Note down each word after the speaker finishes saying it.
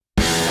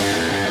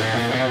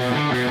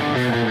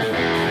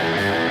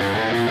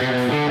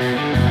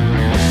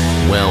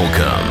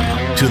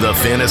the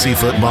Fantasy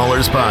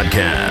Footballers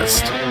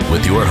Podcast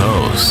with your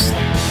hosts,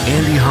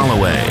 Andy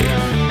Holloway,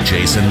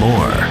 Jason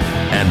Moore,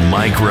 and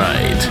Mike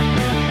Wright.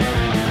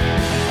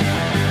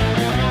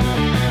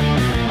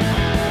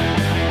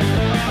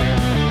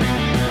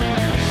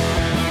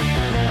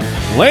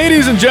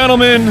 Ladies and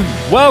gentlemen,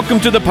 welcome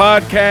to the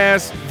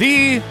podcast,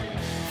 the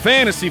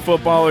Fantasy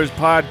Footballers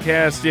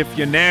Podcast, if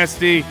you're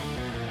nasty.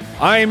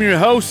 I am your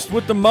host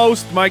with the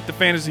most, Mike the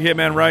Fantasy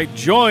Hitman Wright,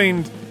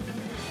 joined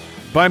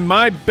by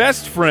my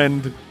best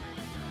friend.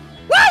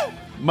 Woo!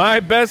 My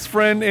best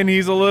friend, and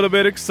he's a little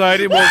bit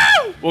excited.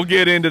 We'll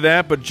get into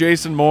that, but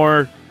Jason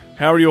Moore,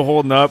 how are you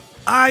holding up?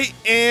 I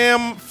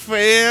am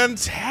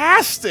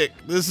fantastic.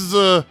 This is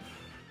a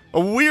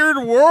weird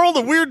world,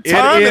 a weird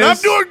time, and I'm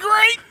doing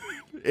great.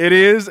 It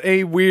is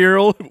a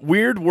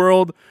weird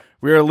world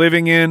we are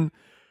living in.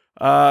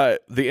 The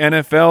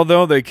NFL,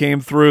 though, they came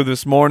through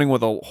this morning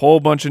with a whole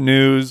bunch of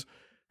news.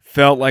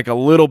 Felt like a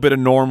little bit of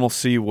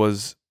normalcy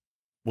was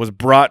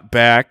brought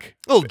back.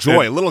 A little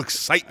joy, a little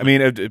excitement. I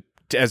mean,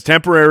 as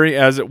temporary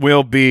as it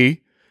will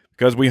be,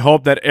 because we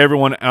hope that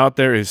everyone out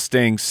there is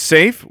staying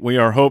safe. We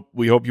hope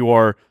you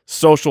are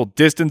social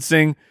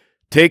distancing.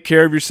 Take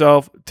care of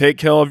yourself. Take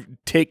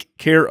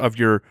care of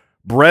your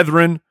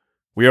brethren.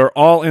 We are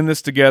all in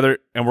this together,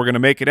 and we're going to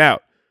make it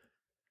out.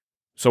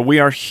 So we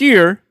are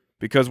here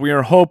because we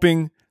are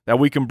hoping that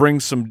we can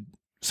bring some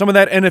of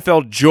that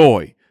NFL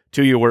joy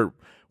to you.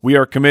 We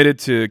are committed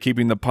to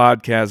keeping the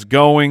podcast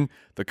going.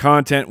 The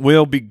content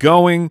will be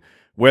going,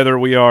 whether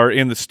we are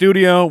in the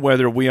studio,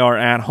 whether we are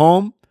at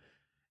home.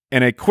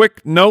 And a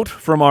quick note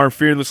from our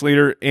fearless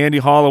leader, Andy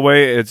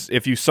Holloway.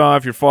 If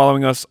you're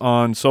following us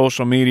on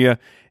social media,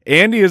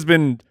 Andy has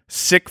been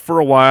sick for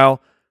a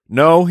while.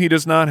 No, he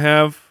does not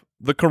have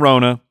the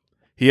corona.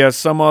 He has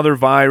some other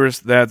virus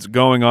that's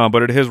going on,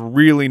 but it has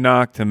really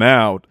knocked him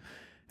out.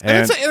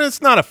 And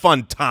it's not a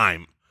fun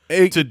time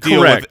to deal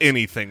with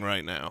anything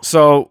right now.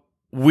 So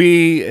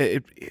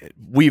we've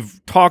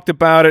talked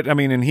about it. I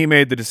mean, and he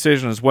made the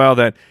decision as well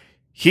that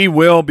he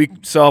will be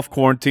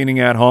self-quarantining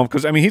at home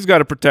because, I mean, he's got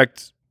to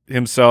protect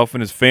himself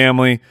and his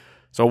family.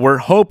 So we're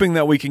hoping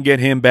that we can get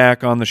him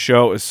back on the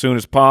show as soon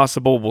as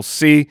possible. We'll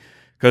see.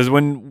 Because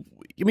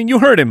you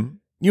heard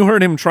him. You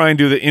heard him try and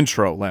do the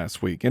intro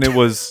last week, and it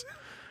was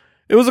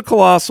a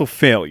colossal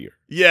failure.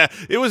 Yeah,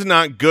 it was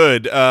not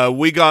good.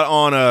 We got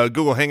on a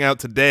Google Hangout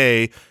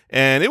today,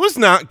 and it was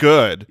not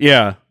good.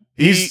 Yeah.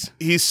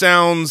 He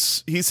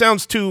sounds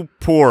too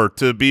poor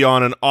to be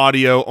on an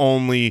audio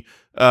only,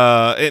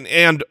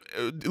 and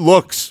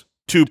looks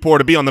too poor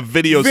to be on the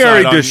video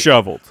very side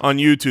disheveled on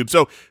YouTube.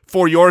 So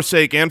for your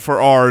sake and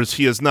for ours,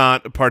 he is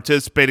not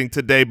participating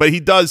today, but he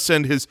does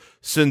send his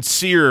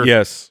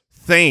sincere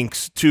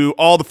thanks to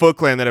all the Foot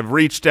Clan that have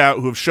reached out,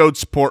 who have showed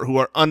support, who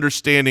are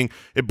understanding.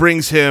 It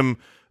brings him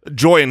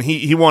joy, and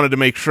he wanted to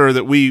make sure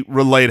that we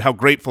relayed how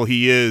grateful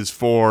he is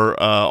for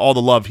all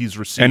the love he's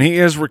received. And he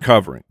is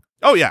recovering.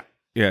 Oh, yeah.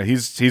 Yeah,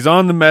 he's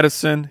on the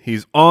medicine.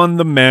 He's on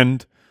the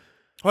mend.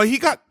 Well, he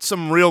got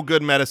some real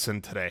good medicine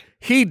today.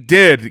 He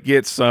did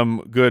get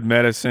some good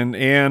medicine,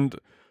 and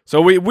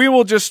so we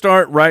will just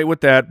start right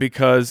with that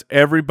because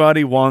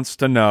everybody wants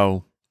to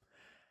know,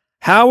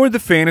 how are the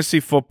fantasy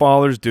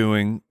footballers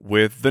doing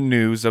with the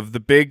news of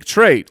the big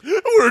trade?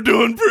 We're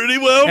doing pretty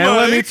well, and Mike.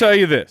 Let me tell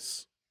you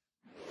this.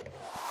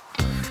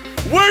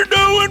 We're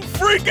doing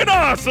freaking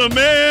awesome,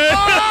 man!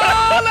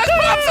 Oh, let's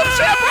pop some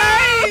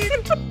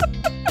champagne!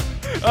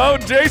 Oh,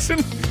 Jason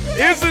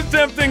is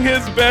attempting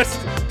his best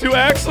to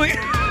actually...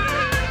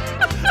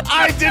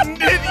 I didn't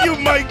hit you,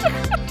 Mike.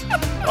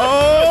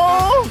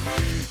 Oh!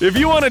 If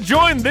you want to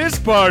join this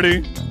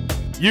party,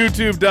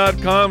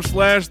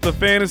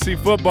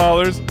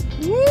 youtube.com/thefantasyfootballers.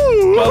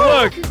 Woo! But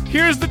look,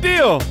 here's the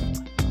deal.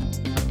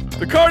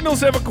 The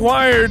Cardinals have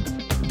acquired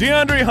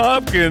DeAndre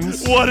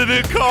Hopkins. What did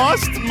it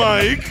cost,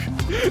 Mike?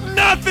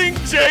 Nothing,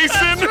 Jason.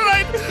 That's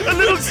right. A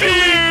little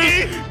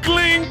cheers.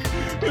 Clink.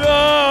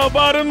 Oh,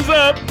 bottoms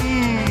up.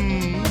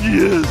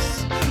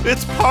 Yes.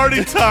 It's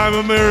party time,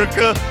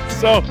 America.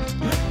 So,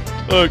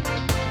 look,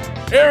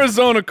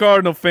 Arizona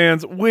Cardinal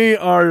fans,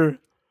 we're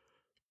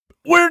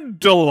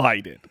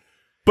delighted.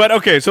 But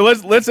okay, so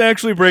let's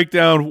actually break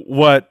down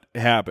what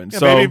happened. Yeah,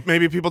 so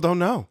maybe people don't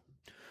know.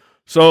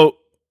 So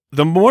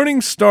the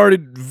morning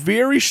started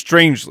very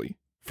strangely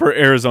for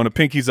Arizona.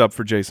 Pinkies up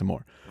for Jason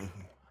Moore.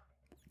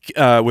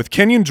 With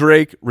Kenyon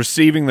Drake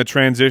receiving the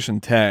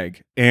transition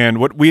tag. And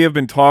what we have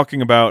been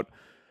talking about,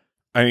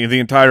 I mean, the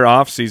entire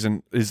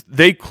offseason is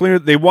they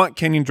want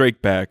Kenyon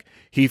Drake back.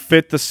 He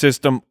fit the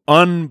system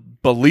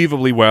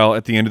unbelievably well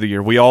at the end of the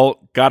year. We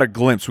all got a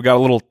glimpse. We got a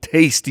little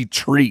tasty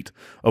treat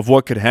of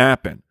what could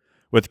happen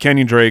with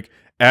Kenyon Drake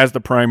as the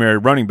primary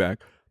running back.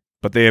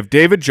 But they have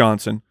David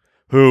Johnson,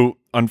 who,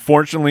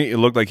 unfortunately, it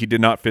looked like he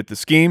did not fit the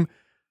scheme,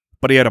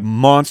 but he had a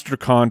monster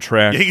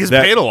contract. Yeah, he gets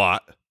paid a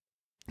lot.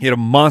 He had a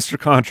monster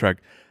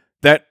contract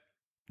that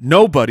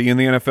nobody in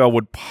the NFL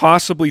would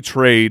possibly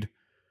trade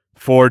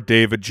for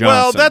David Johnson.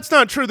 Well, that's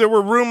not true. There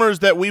were rumors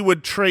that we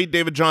would trade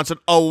David Johnson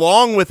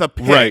along with a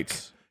pick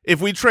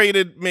if we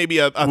traded maybe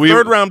a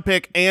third-round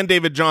pick and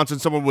David Johnson,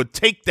 someone would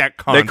take that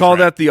contract. They call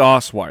that the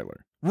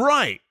Osweiler.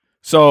 Right.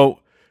 So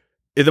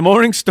if the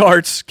morning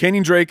starts,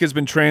 Kenyon Drake has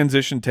been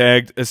transition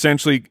tagged.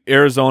 Essentially,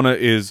 Arizona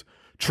is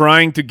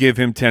trying to give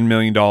him $10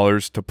 million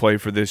to play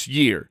for this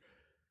year.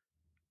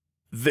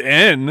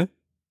 Then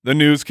the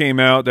news came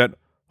out that,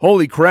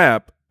 holy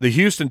crap, the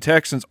Houston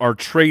Texans are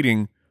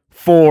trading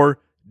for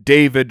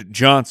David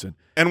Johnson.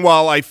 And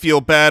while I feel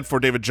bad for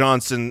David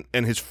Johnson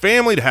and his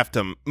family to have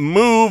to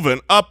move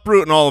and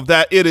uproot and all of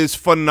that, it is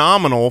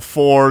phenomenal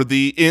for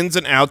the ins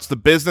and outs, the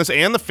business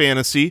and the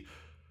fantasy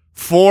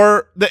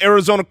for the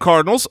Arizona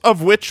Cardinals,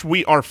 of which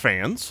we are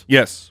fans.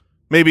 Yes.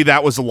 Maybe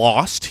that was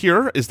lost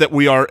here, is that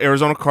we are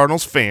Arizona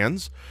Cardinals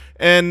fans.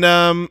 And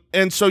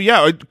so,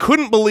 yeah, I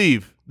couldn't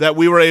believe that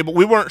we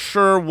weren't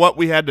sure what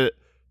we had to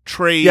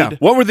trade. Yeah,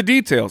 what were the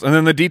details? And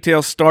then the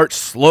details start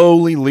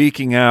slowly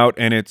leaking out,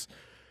 and it's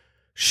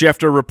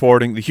Schefter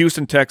reporting the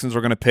Houston Texans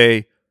are going to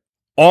pay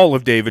all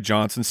of David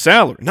Johnson's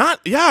salary.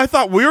 I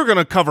thought we were going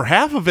to cover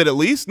half of it at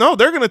least. No,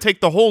 they're going to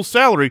take the whole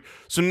salary.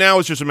 So now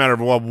it's just a matter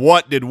of, well,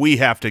 what did we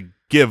have to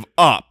give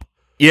up?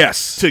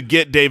 Yes, to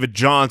get David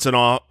Johnson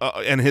off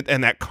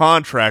and that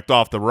contract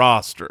off the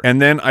roster.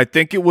 And then I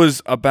think it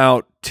was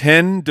about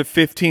 10 to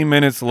 15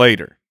 minutes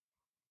later.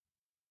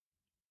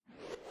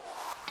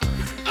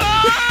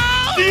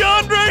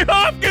 DeAndre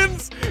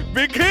Hopkins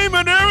became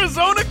an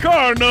Arizona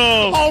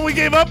Cardinal. All we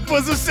gave up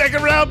was a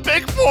second-round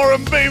pick for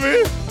him,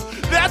 baby.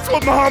 That's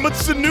what Mohamed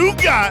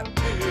Sanu got.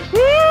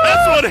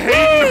 That's what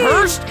Hayden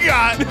Hurst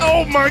got.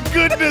 Oh, my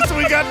goodness,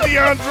 we got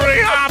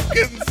DeAndre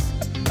Hopkins.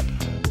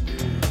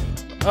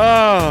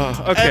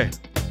 Oh, okay.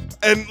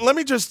 And let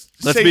me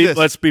just say this.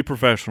 Let's be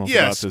professional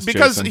about this,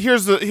 because Jason.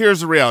 here's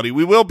the reality.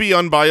 We will be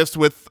unbiased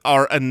with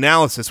our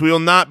analysis. We will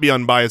not be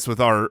unbiased with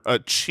our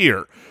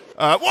cheer.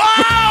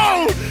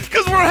 Wow!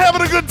 Because we're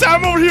having a good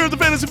time over here at the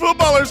Fantasy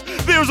Footballers.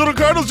 The Arizona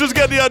Cardinals just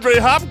got DeAndre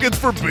Hopkins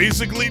for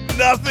basically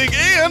nothing,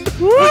 and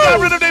we got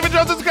rid of David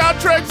Johnson's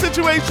contract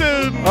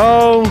situation.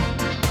 Oh,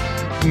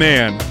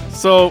 man.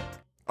 So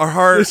our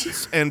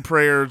hearts and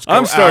prayers go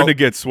I'm starting out to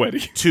get sweaty.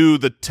 To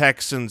the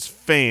Texans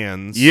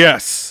fans.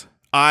 Yes.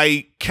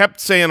 I kept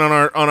saying on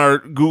our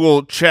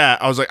Google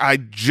chat, I was like, I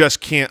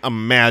just can't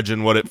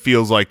imagine what it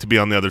feels like to be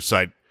on the other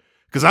side.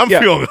 Because I'm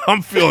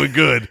feeling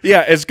good.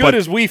 Yeah, as good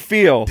as we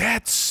feel.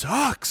 That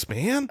sucks,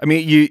 man. I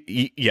mean,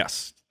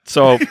 yes.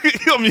 So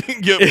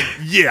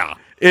yeah.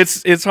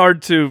 It's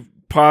hard to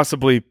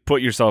possibly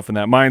put yourself in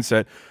that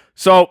mindset.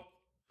 So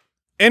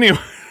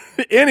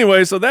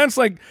anyway, so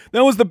that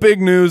was the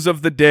big news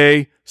of the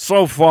day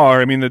so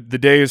far. I mean, the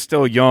day is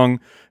still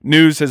young.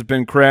 News has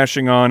been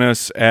crashing on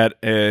us at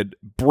a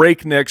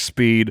breakneck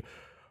speed.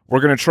 We're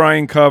going to try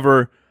and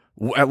cover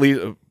at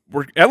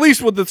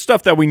least with the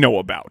stuff that we know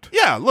about.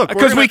 Yeah, look.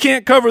 Because we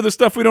can't cover the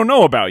stuff we don't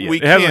know about yet.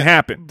 It hasn't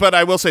happened. But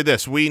I will say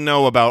this. We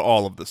know about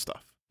all of the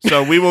stuff.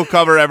 So we will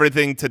cover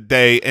everything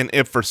today. And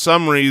if for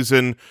some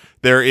reason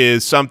there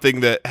is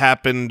something that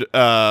happened,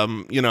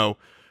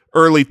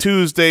 early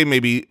Tuesday,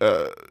 maybe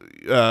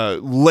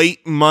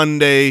late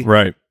Monday.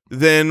 Right.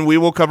 Then we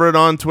will cover it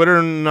on Twitter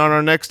and on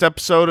our next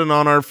episode and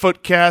on our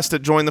Footcast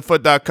at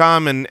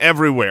jointhefoot.com and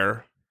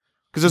everywhere.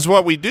 Because it's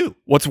what we do.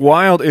 What's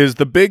wild is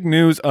the big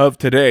news of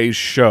today's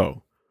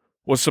show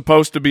was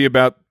supposed to be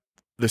about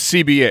the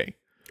CBA.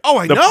 Oh,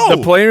 I know.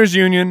 The players'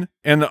 union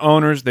and the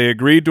owners, they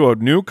agreed to a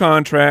new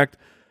contract.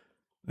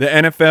 The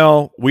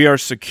NFL, we are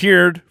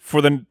secured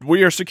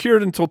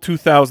until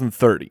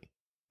 2030.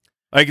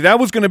 Like, that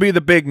was going to be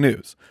the big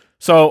news.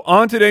 So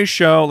on today's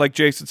show, like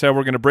Jason said,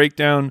 we're going to break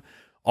down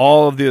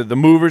all of the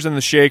movers and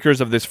the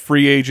shakers of this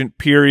free agent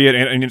period.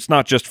 And it's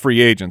not just free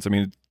agents. I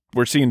mean,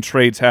 we're seeing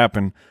trades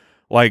happen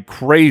like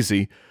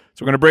crazy.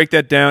 So we're going to break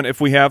that down.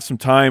 If we have some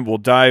time, we'll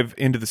dive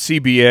into the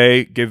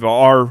CBA, give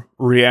our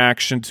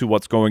reaction to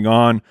what's going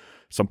on,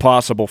 some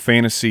possible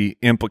fantasy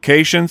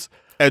implications.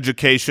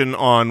 Education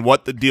on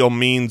what the deal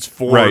means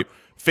for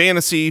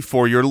fantasy,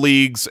 for your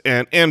leagues,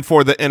 and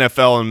for the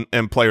NFL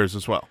and players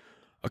as well.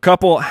 A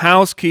couple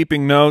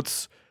housekeeping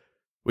notes.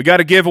 We got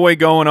a giveaway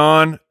going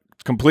on.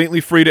 It's completely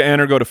free to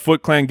enter. Go to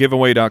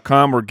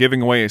footclangiveaway.com. We're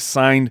giving away a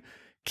signed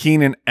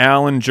Keenan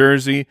Allen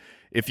jersey.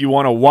 If you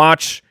want to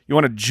watch, you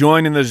want to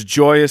join in this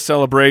joyous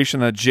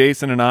celebration that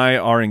Jason and I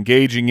are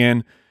engaging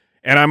in.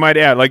 And I might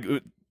add, like,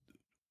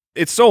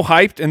 it's so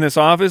hyped in this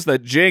office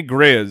that Jay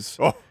Grizz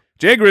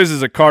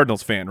is a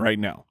Cardinals fan right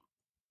now.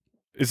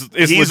 He's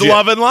legit.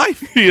 Loving life.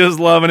 He is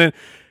loving it.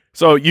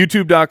 So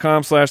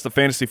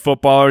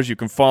youtube.com/thefantasyfootballers. You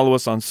can follow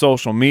us on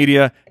social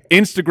media,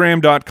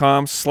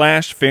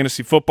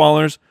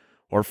 instagram.com/fantasyfootballers,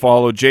 or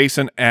follow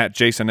Jason at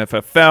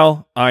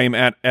JasonFFL. I am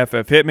at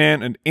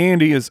FFHitman, and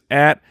Andy is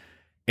at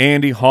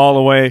Andy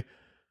Holloway.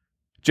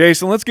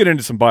 Jason, let's get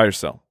into some buy or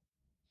sell.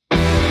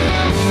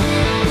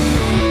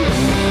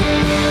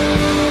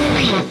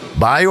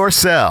 Buy or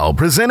sell,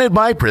 presented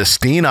by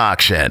Pristine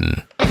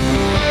Auction.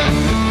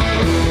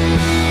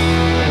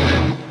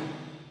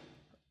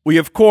 We,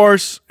 of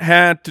course,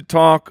 had to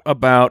talk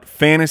about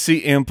fantasy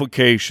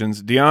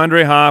implications.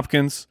 DeAndre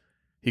Hopkins,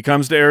 he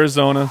comes to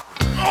Arizona.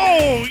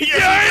 Oh,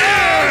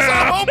 yeah!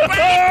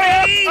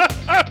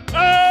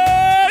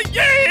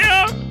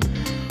 Yeah.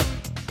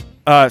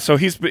 So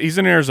he's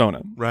in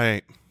Arizona.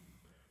 Right.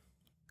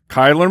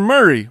 Kyler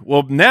Murray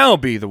will now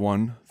be the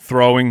one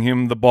throwing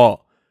him the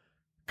ball.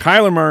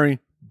 Kyler Murray,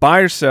 buy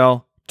or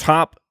sell,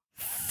 top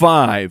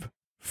 5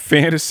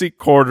 fantasy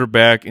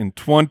quarterback in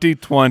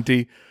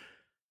 2020.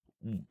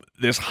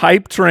 This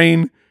hype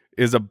train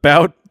is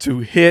about to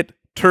hit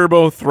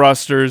turbo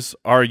thrusters.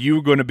 Are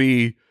you going to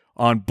be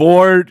on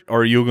board,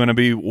 or are you going to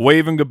be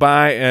waving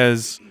goodbye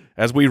as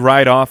we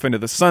ride off into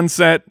the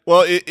sunset?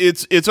 Well,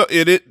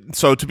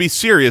 so to be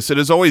serious, it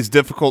is always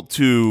difficult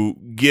to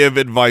give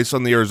advice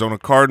on the Arizona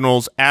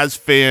Cardinals. As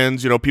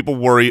fans, people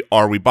worry,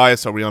 are we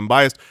biased? Are we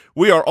unbiased?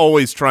 We are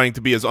always trying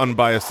to be as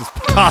unbiased as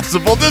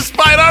possible,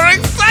 despite our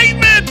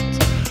excitement.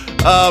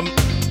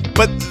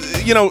 But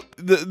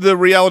the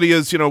reality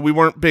is, we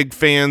weren't big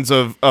fans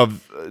of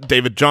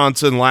David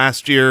Johnson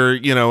last year,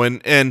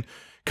 and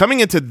coming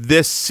into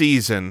this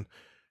season,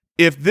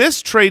 if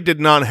this trade did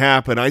not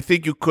happen, I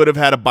think you could have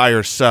had a buy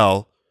or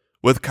sell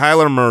with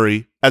Kyler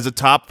Murray as a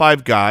top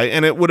 5 guy,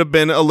 and it would have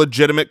been a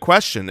legitimate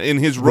question. In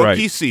his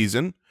rookie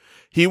season,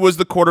 he was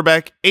the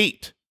quarterback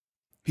 8.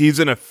 He's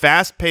in a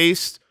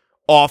fast-paced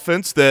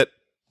offense that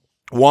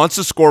wants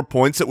to score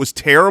points, that was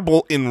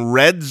terrible in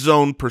red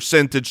zone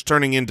percentage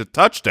turning into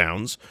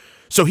touchdowns.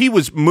 So he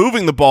was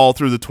moving the ball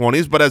through the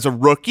 20s, but as a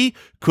rookie,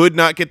 could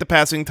not get the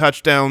passing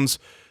touchdowns.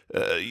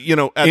 In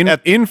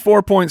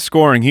 4-point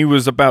scoring, he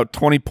was about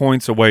 20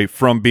 points away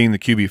from being the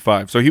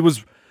QB5. So he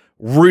was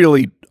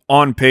really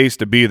on pace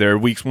to be there.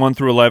 Weeks 1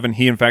 through 11,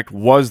 he in fact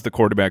was the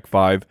quarterback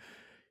 5.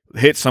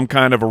 Hit some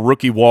kind of a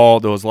rookie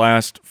wall those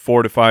last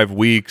 4 to 5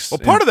 weeks. Well,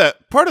 part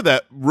of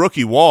that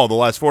rookie wall, the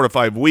last 4 to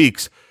 5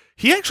 weeks,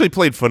 he actually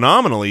played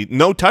phenomenally.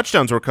 No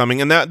touchdowns were coming,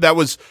 and that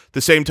was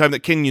the same time that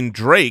Kenyon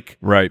Drake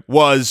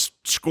was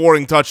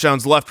scoring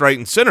touchdowns left, right,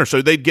 and center.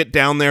 So they'd get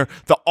down there.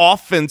 The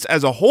offense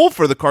as a whole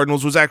for the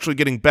Cardinals was actually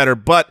getting better,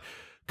 but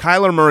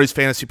Kyler Murray's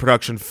fantasy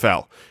production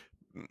fell.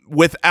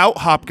 Without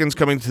Hopkins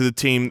coming to the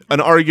team,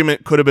 an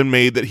argument could have been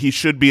made that he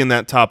should be in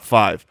that top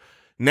 5.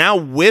 Now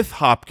with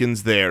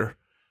Hopkins there,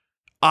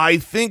 I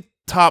think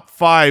top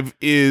 5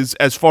 is,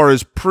 as far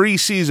as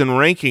preseason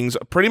rankings,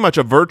 pretty much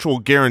a virtual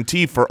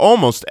guarantee for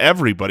almost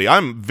everybody.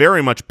 I'm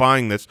very much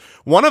buying this.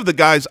 One of the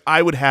guys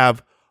I would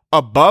have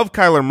above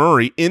Kyler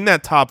Murray in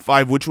that top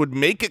 5, which would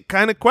make it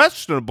kind of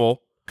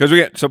questionable. Because we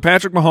get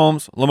Patrick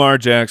Mahomes, Lamar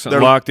Jackson,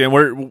 they're locked in.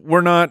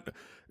 We're not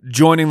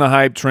joining the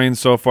hype train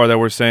so far that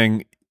we're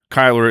saying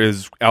Kyler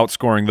is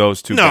outscoring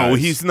those two guys. No,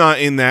 he's not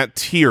in that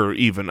tier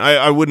even.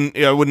 I wouldn't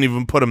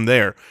even put him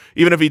there.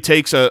 Even if he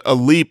takes a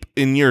leap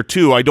in year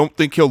 2, I don't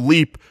think he'll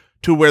leap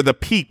to where the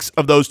peaks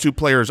of those two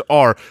players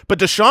are. But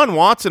Deshaun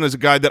Watson is a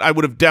guy that I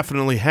would have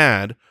definitely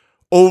had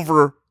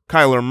over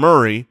Kyler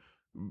Murray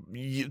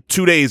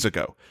 2 days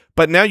ago.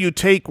 But now you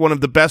take one of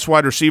the best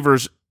wide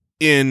receivers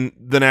in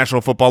the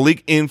National Football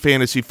League in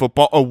fantasy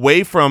football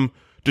away from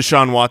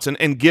Deshaun Watson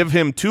and give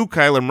him to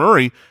Kyler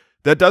Murray.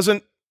 That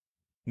doesn't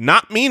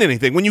not mean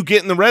anything. When you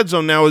get in the red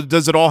zone now,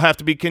 does it all have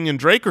to be Kenyon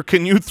Drake, or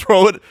can you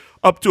throw it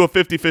up to a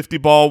 50-50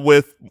 ball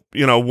with,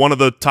 one of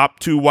the top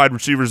 2 wide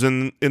receivers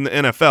in the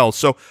NFL?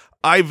 So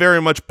I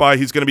very much buy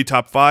he's going to be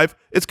top 5.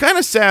 It's kind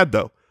of sad,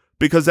 though,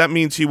 because that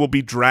means he will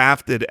be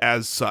drafted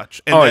as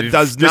such. And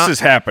this is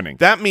happening.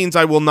 That means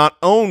I will not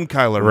own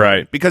Kyler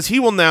Murray, because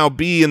he will now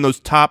be in those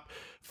top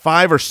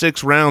 5 or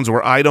 6 rounds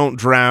where I don't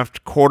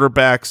draft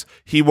quarterbacks.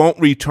 He won't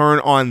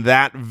return on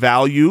that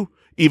value.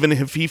 Even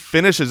if he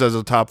finishes as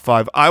a top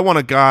 5, I want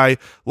a guy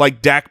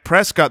like Dak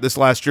Prescott this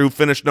last year who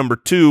finished number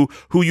 2,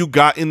 who you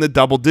got in the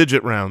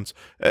double-digit rounds.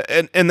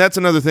 And that's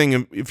another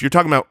thing. If you're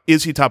talking about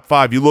is he top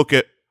 5, you look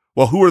at,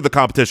 well, who are the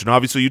competition?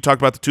 Obviously, you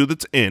talked about the 2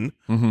 that's in.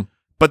 Mm-hmm.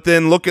 But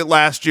then look at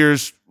last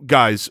year's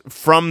guys.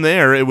 From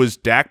there, it was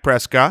Dak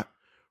Prescott.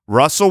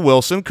 Russell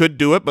Wilson could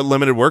do it, but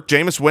limited work.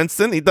 Jameis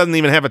Winston, he doesn't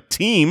even have a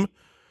team.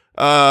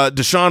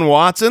 Deshaun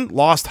Watson,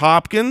 lost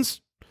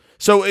Hopkins.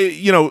 So,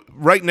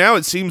 right now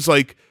it seems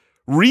like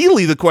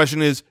really the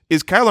question is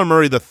Kyler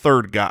Murray the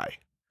 3rd guy?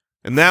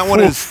 And that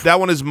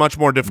one is much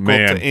more difficult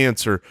to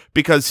answer,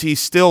 because he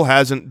still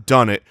hasn't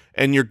done it,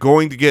 and you're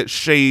going to get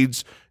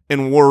shades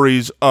and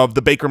worries of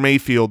the Baker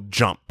Mayfield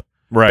jump.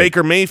 Right.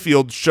 Baker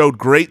Mayfield showed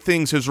great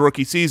things his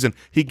rookie season.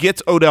 He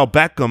gets Odell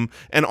Beckham,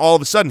 and all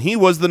of a sudden he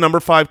was the number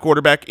 5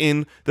 quarterback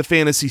in the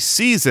fantasy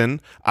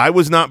season. I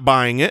was not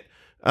buying it,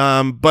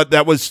 but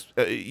that was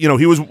he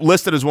was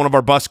listed as one of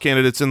our bust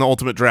candidates in the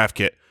Ultimate Draft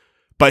Kit,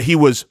 but he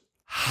was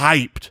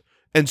hyped.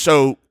 And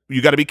so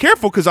you got to be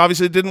careful, because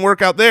obviously it didn't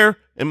work out there.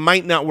 It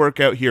might not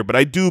work out here, but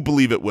I do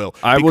believe it will,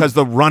 because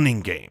the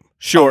running game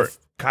of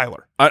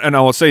Kyler. And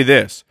I will say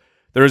this.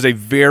 There is a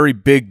very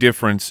big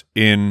difference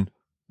in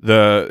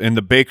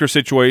the Baker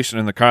situation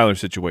and the Kyler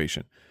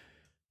situation.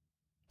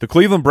 The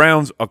Cleveland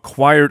Browns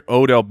acquired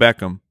Odell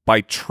Beckham by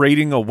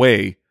trading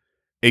away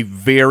a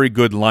very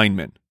good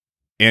lineman.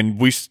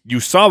 And you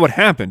saw what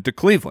happened to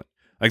Cleveland.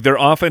 Like, their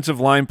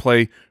offensive line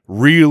play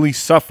really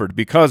suffered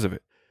because of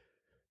it.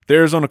 The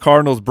Arizona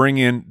Cardinals bring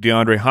in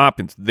DeAndre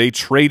Hopkins. They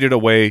traded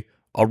away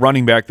a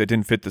running back that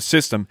didn't fit the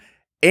system,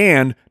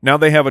 And now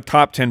they have a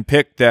top 10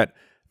 pick that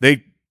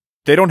they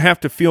don't have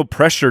to feel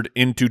pressured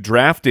into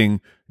drafting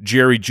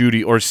Jerry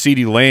Jeudy or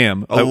CeeDee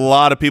Lamb. A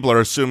lot of people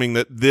are assuming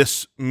that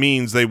this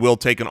means they will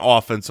take an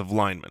offensive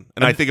lineman.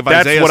 And I think if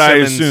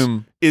Isaiah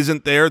Simmons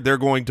isn't there, they're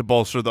going to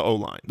bolster the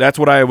O-line. That's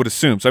what I would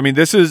assume. So, I mean,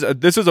 this is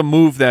a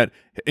move that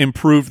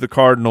improved the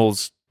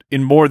Cardinals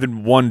in more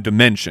than one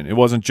dimension. It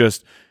wasn't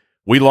just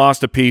we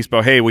lost a piece,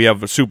 but, hey, we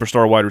have a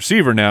superstar wide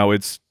receiver now.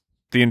 It's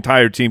the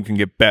entire team can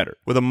get better.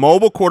 With a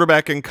mobile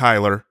quarterback in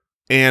Kyler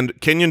and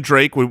Kenyon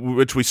Drake,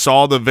 which we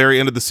saw the very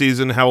end of the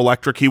season, how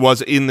electric he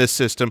was in this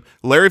system.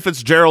 Larry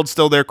Fitzgerald's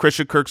still there,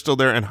 Christian Kirk's still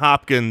there, and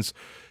Hopkins.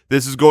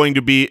 This is going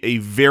to be a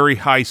very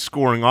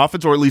high-scoring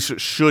offense, or at least it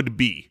should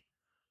be.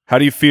 How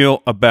do you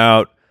feel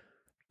about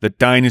the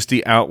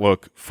dynasty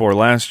outlook for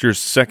last year's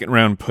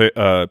second-round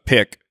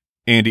pick,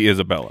 Andy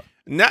Isabella?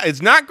 No,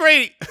 it's not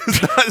great.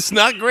 It's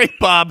not great,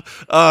 Bob.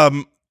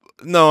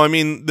 No, I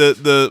mean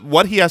the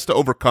what he has to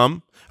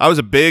overcome. I was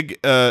a big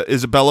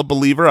Isabella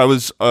believer. I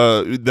was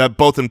that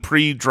both in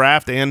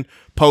pre-draft and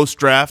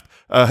post-draft.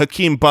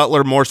 Hakeem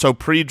Butler more so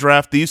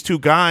pre-draft. These two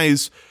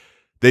guys,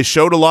 they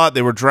showed a lot.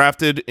 They were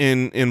drafted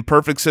in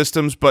perfect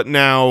systems, but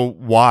now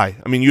why?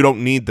 I mean, you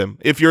don't need them.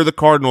 If you're the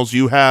Cardinals,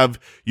 you have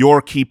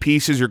your key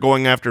pieces. You're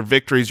going after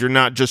victories. You're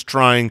not just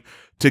trying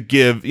to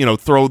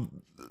throw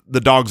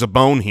the dogs a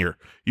bone here.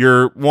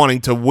 You're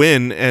wanting to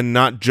win and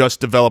not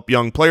just develop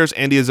young players.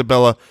 Andy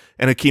Isabella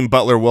and Hakeem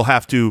Butler will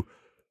have to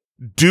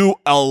do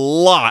a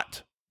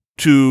lot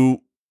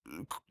to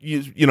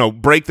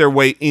break their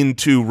way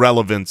into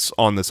relevance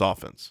on this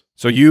offense.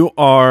 So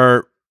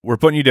we're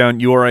putting you down.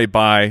 You are a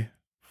buy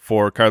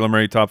for Kyler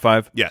Murray top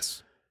 5?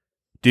 Yes.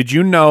 Did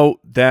you know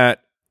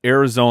that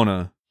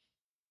Arizona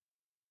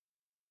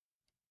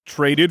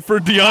traded for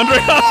DeAndre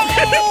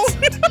Hopkins?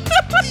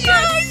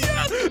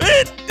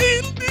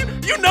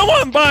 You know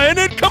I'm buying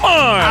it. Come on.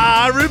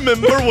 I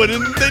remember when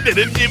they did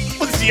it. It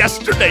was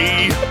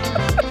yesterday.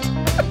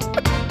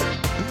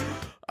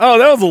 Oh,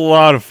 that was a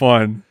lot of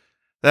fun.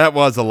 That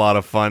was a lot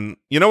of fun.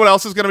 You know what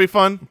else is going to be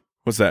fun?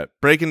 What's that?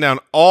 Breaking down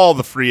all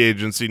the free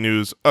agency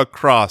news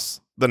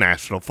across the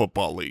National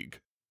Football League.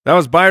 That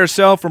was buy or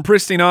sell from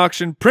Pristine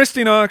Auction,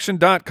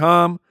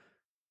 pristineauction.com.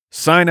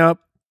 Sign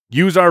up,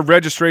 use our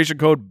registration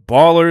code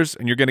BALLERS,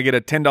 and you're going to get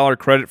a $10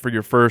 credit for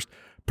your first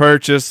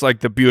purchase,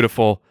 like the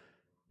beautiful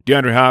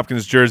DeAndre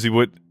Hopkins jersey.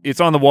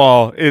 It's on the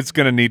wall. It's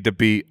going to need to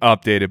be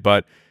updated,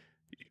 but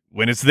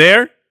when it's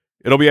there,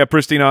 it'll be at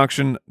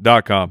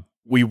pristineauction.com.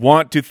 We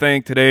want to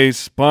thank today's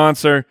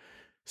sponsor,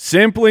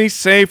 Simply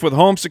Safe with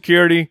Home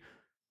Security.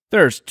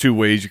 There's 2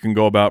 ways you can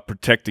go about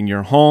protecting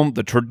your home.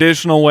 The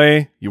traditional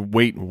way, you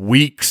wait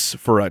weeks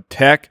for a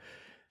tech.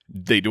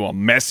 They do a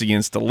messy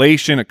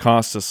installation. It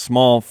costs a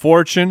small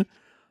fortune.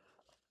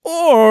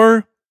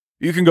 Or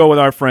you can go with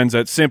our friends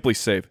at Simply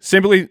Safe.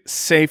 Simply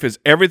Safe is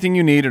everything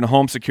you need in a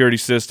home security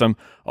system.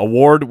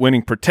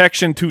 Award-winning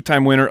protection,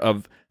 2-time winner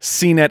of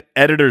CNET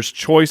Editor's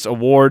Choice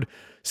Award.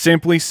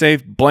 Simply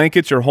Safe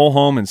blankets your whole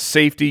home in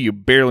safety. You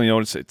barely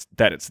notice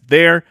that it's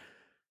there.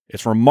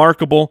 It's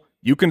remarkable.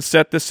 You can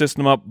set the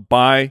system up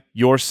by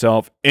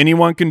yourself.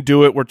 Anyone can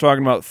do it. We're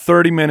talking about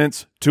 30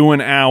 minutes to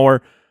an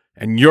hour,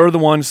 and you're the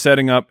one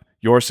setting up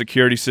your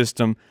security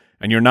system,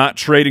 and you're not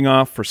trading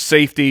off for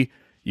safety.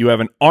 You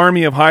have an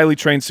army of highly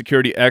trained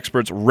security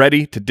experts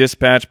ready to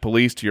dispatch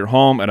police to your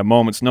home at a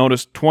moment's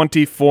notice,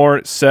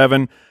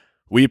 24/7.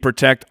 We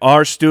protect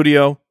our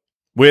studio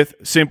with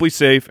Simply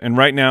Safe, and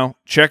right now,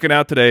 check it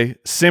out today,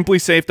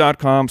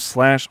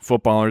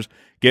 simplysafe.com/footballers.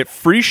 Get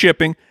free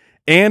shipping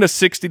and a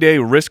 60-day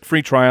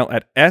risk-free trial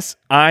at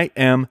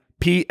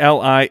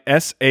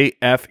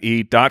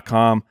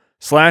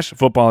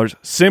simplisafe.com/footballers,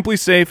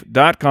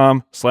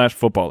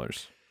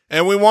 simplysafe.com/footballers.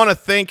 And we want to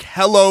thank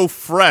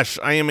HelloFresh.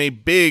 I am a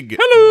big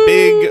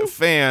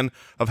fan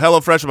of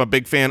HelloFresh. I'm a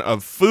big fan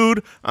of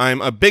food.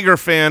 I'm a bigger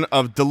fan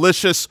of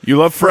delicious,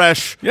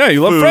 fresh Yeah,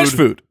 you love fresh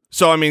food.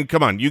 So, I mean,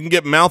 come on. You can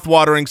get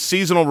mouth-watering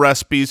seasonal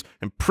recipes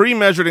and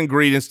pre-measured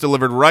ingredients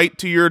delivered right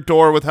to your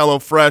door with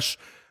HelloFresh,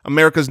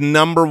 America's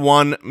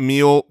 #1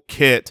 meal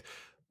kit.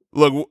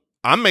 Look,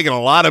 I'm making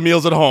a lot of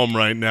meals at home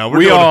right now.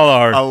 We all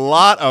are. A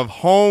lot of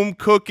home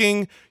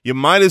cooking. You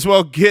might as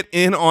well get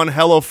in on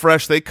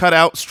HelloFresh. They cut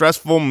out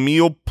stressful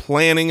meal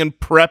planning and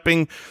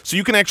prepping so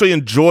you can actually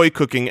enjoy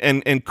cooking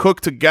and cook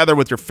together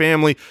with your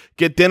family.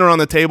 Get dinner on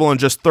the table in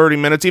just 30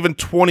 minutes, even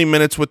 20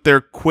 minutes with their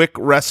quick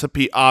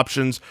recipe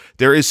options.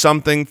 There is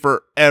something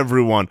for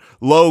everyone.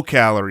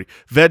 Low-calorie,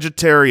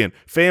 vegetarian,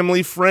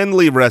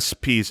 family-friendly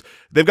recipes.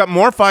 They've got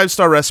more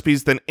 5-star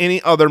recipes than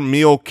any other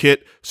meal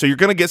kit, so you're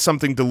going to get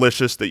something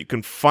delicious that you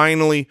can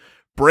finally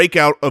break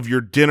out of your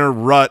dinner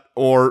rut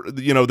or,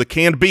 the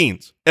canned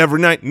beans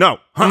every night. No,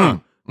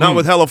 not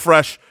with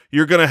HelloFresh.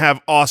 You're going to have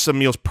awesome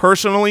meals.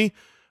 Personally,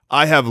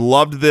 I have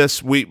loved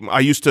this. I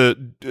used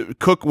to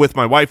cook with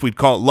my wife. We'd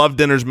call it Love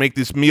Dinners, make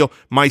this meal.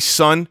 My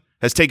son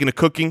has taken to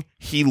cooking.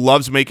 He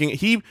loves making it.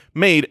 He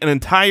made an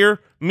entire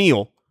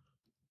meal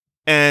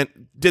and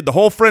did the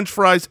whole French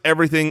fries,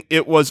 everything.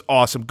 It was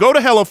awesome. Go to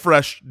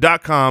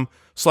HelloFresh.com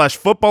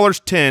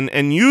HelloFresh.com/footballers10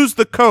 and use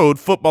the code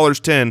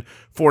footballers10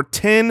 for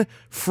 10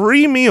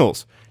 free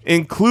meals,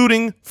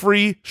 including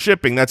free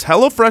shipping. That's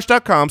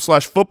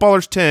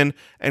HelloFresh.com/footballers10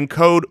 and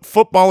code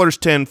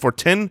footballers10 for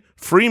 10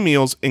 free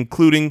meals,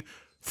 including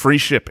free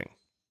shipping.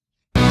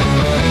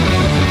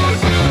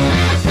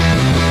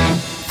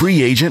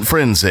 Free Agent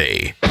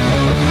Frenzy.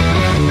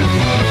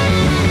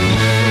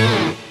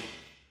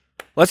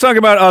 Let's talk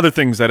about other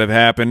things that have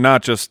happened,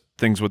 not just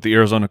things with the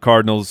Arizona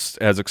Cardinals,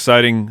 as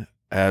exciting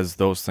as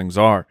those things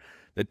are.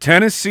 The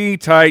Tennessee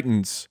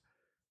Titans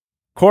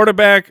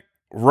quarterback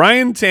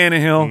Ryan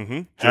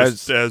Tannehill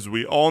just as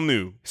we all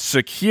knew,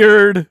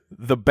 secured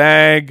the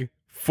bag,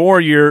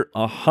 4-year,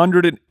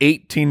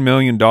 $118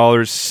 million,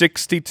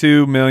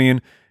 $62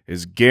 million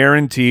is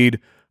guaranteed.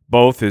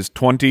 Both his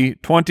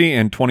 2020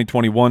 and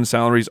 2021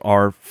 salaries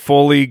are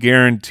fully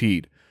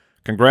guaranteed.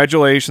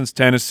 Congratulations,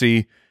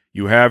 Tennessee.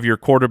 You have your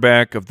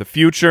quarterback of the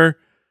future.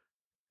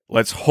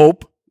 Let's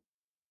hope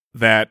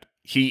that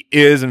he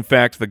is, in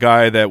fact, the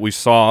guy that we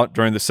saw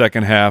during the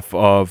second half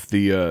of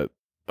the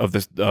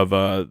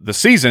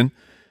season.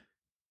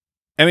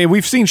 I mean,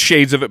 we've seen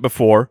shades of it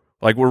before,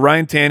 like where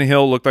Ryan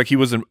Tannehill looked like he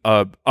was an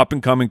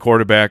up-and-coming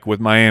quarterback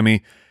with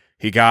Miami.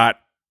 He got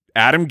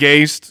Adam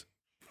Gase,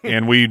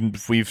 and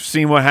we've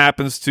seen what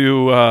happens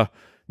to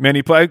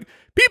many players.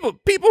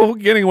 People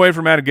getting away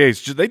from Adam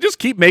Gase, they just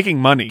keep making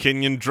money.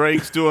 Kenyon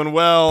Drake's doing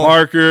well.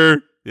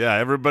 Parker. Yeah,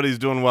 everybody's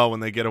doing well when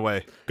they get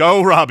away.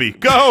 Go, Robbie.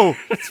 Go.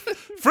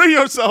 Free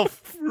yourself.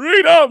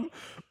 Freedom.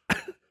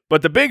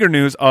 But the bigger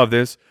news of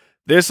this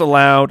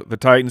allowed the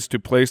Titans to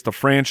place the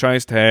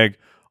franchise tag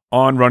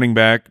on running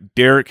back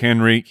Derrick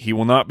Henry. He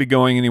will not be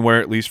going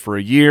anywhere, at least for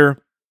a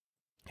year.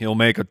 He'll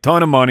make a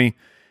ton of money.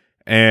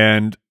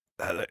 And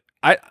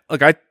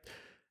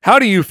how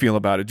do you feel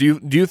about it?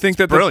 Do you think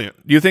that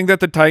brilliant? Do you think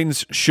that the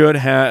Titans should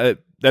have,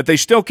 that they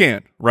still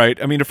can,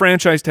 right? I mean, a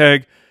franchise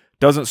tag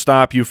doesn't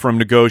stop you from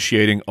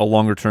negotiating a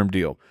longer-term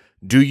deal.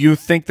 Do you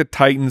think the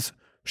Titans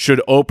should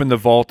open the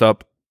vault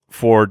up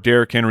for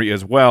Derrick Henry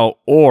as well,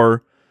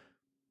 or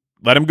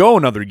let him go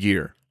another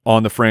year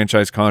on the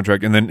franchise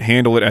contract and then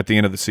handle it at the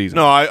end of the season?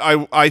 No,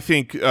 I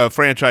think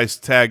franchise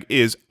tag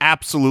is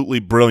absolutely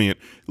brilliant.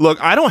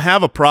 Look, I don't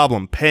have a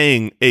problem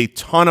paying a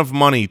ton of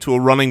money to a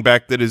running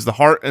back that is the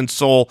heart and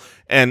soul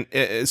and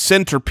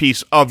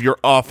centerpiece of your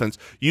offense.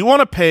 You want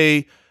to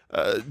pay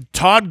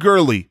Todd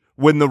Gurley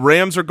when the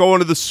Rams are going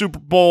to the Super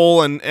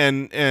Bowl and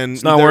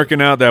it's not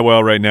working out that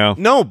well right now.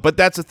 No, but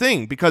that's the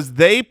thing, because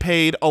they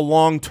paid a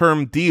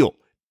long-term deal.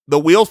 The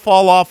wheels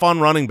fall off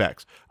on running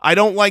backs. I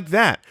don't like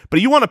that.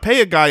 But you want to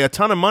pay a guy a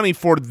ton of money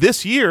for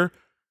this year,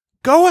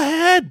 go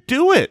ahead,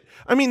 do it.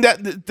 I mean,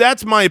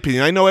 that's my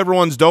opinion. I know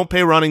everyone's don't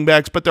pay running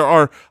backs, but there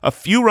are a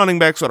few running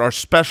backs that are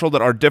special,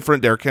 that are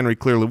different. Derrick Henry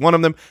clearly one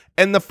of them.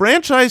 And the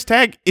franchise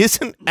tag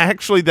isn't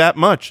actually that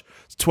much.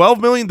 It's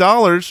 $12 million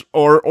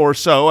or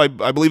so. I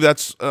believe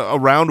that's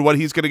around what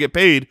he's going to get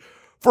paid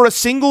for a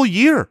single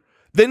year.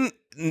 Then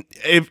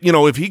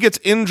if he gets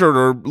injured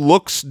or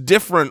looks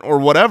different or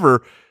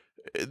whatever,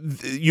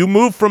 you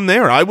move from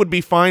there. I would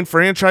be fine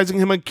franchising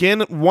him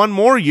again one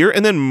more year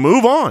and then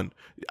move on.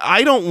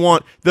 I don't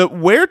want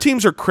where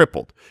teams are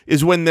crippled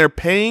is when they're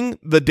paying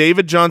the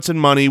David Johnson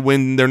money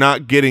when they're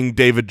not getting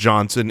David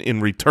Johnson in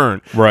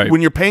return. Right.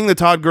 When you're paying the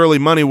Todd Gurley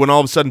money when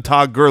all of a sudden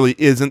Todd Gurley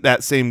isn't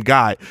that same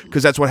guy,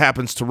 because that's what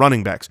happens to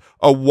running backs.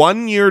 A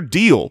 1-year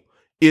deal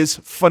is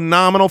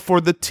phenomenal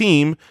for the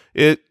team.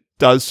 It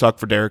does suck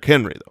for Derrick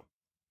Henry, though.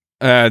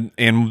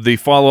 And the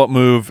follow-up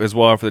move as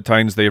well for the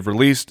Titans, they have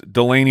released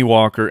Delanie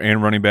Walker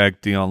and running back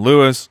Dion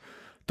Lewis.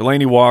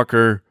 Delanie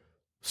Walker,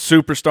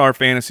 superstar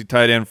fantasy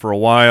tight end for a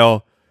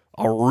while,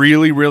 a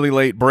really, really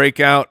late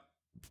breakout,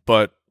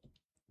 but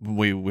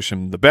we wish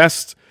him the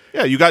best.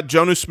 Yeah, you got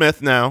Jonnu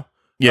Smith now.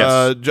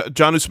 Yes.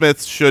 Jonnu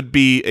Smith should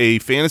be a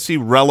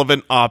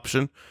fantasy-relevant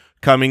option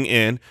coming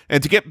in.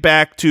 And to get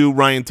back to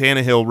Ryan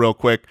Tannehill real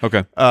quick,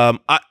 okay.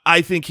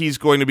 I think he's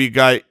going to be a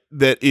guy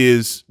that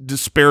is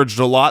disparaged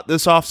a lot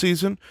this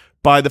offseason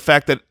by the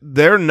fact that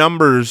their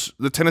numbers,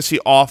 the Tennessee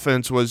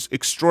offense was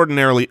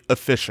extraordinarily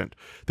efficient.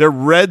 Their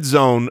red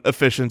zone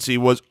efficiency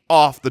was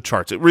off the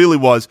charts. It really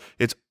was.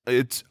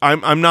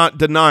 I'm not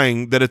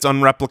denying that it's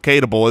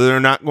unreplicatable. They're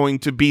not going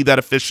to be that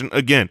efficient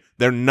again.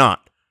 They're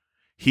not.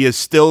 He is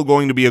still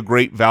going to be a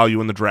great value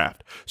in the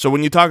draft. So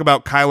when you talk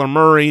about Kyler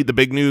Murray, the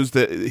big news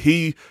that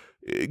he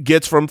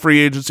gets from free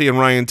agency, and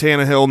Ryan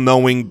Tannehill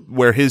knowing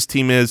where his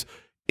team is,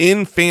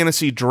 in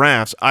fantasy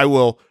drafts, I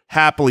will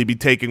happily be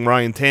taking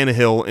Ryan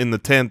Tannehill in the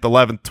 10th,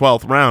 11th,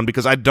 12th round,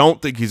 because I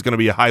don't think he's going to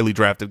be a highly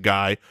drafted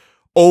guy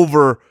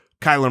over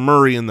Kyler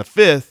Murray in the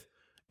 5th,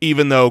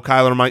 even though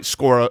Kyler might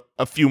score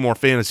a few more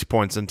fantasy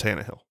points than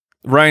Tannehill.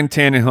 Ryan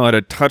Tannehill had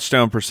a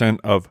touchdown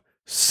percent of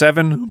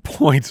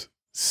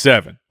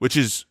 7.7, which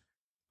is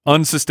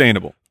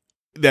unsustainable.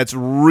 That's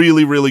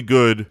really, really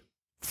good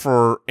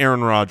for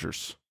Aaron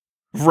Rodgers.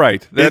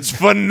 Right. That's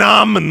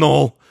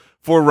phenomenal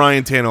for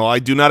Ryan Tannehill. I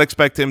do not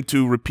expect him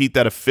to repeat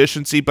that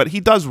efficiency, but he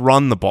does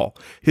run the ball.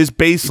 His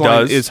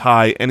baseline is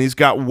high, and he's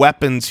got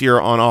weapons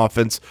here on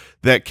offense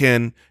that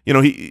can,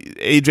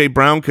 A.J.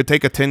 Brown could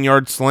take a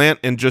 10-yard slant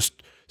and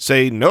just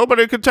say,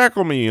 nobody could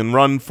tackle me, and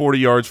run 40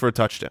 yards for a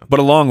touchdown. But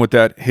along with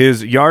that,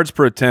 his yards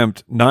per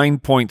attempt,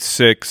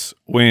 9.6,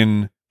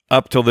 when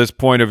up till this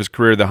point of his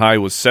career, the high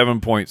was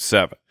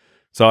 7.7.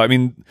 So, I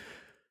mean,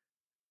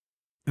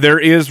 there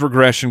is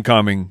regression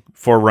coming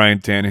for Ryan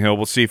Tannehill.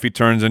 We'll see if he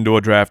turns into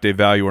a draft day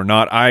value or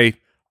not. I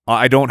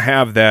don't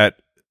have that.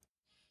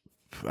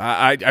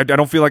 I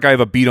don't feel like I have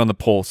a beat on the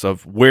pulse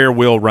of where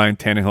will Ryan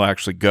Tannehill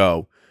actually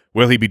go.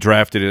 Will he be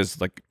drafted as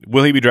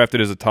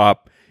a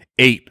top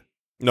 8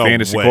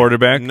 fantasy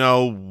quarterback?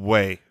 No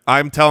way.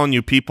 I'm telling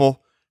you,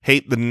 people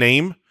hate the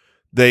name.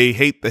 They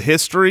hate the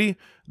history.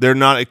 They're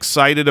not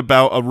excited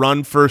about a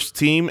run-first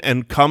team,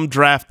 and come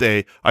draft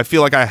day, I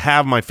feel like I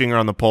have my finger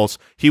on the pulse.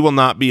 He will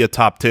not be a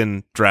top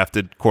 10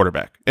 drafted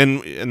quarterback,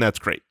 and that's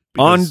great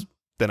because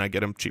then I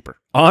get him cheaper.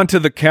 On to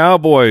the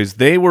Cowboys.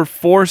 They were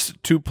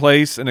forced to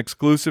place an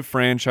exclusive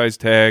franchise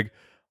tag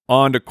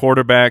onto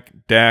quarterback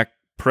Dak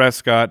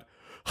Prescott.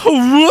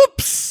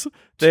 Whoops!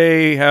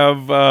 They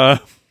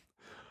have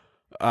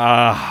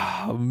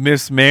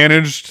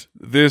mismanaged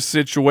this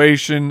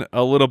situation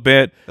a little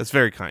bit. That's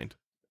very kind.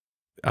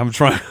 I'm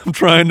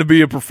trying to be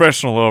a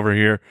professional over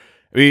here.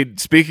 I mean,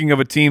 speaking of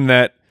a team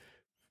that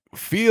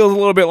feels a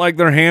little bit like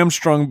they're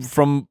hamstrung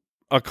from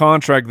a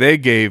contract they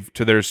gave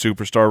to their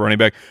superstar running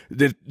back.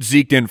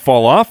 Zeke didn't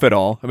fall off at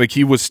all. I mean,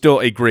 he was still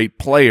a great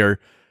player,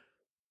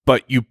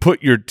 but you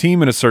put your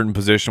team in a certain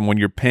position when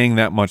you're paying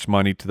that much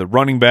money to the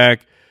running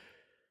back.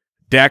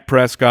 Dak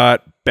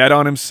Prescott bet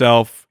on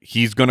himself.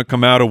 He's going to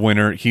come out a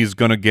winner. He's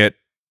going to get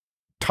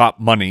top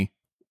money,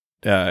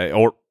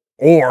 or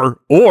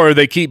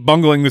they keep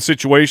bungling the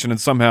situation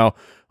and somehow,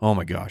 oh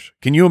my gosh,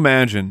 can you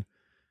imagine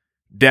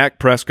Dak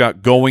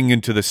Prescott going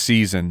into the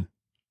season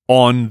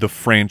on the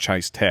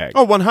franchise tag?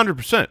 Oh,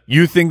 100%.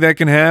 You think that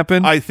can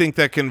happen? I think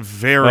that can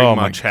very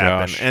much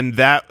happen. And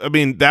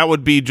that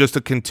would be just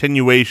a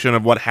continuation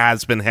of what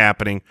has been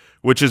happening,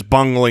 which is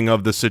bungling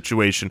of the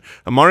situation.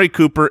 Amari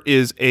Cooper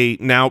is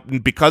now,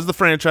 because the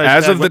franchise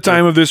as of the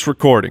time of this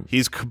recording,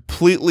 he's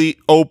completely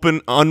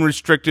open,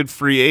 unrestricted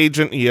free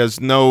agent. He has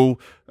no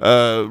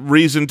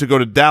reason to go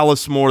to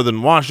Dallas more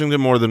than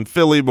Washington, more than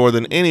Philly, more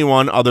than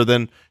anyone other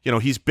than,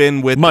 he's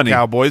been with the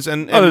Cowboys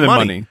and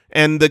money.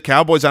 And the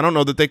Cowboys, I don't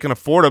know that they can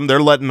afford him.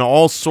 They're letting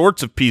all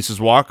sorts of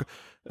pieces walk.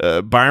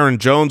 Byron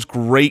Jones,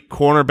 great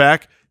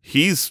cornerback.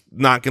 He's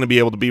not going to be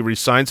able to be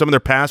re-signed. Some of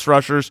their pass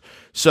rushers.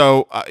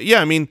 So,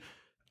 I mean,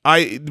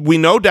 we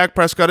know Dak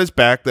Prescott is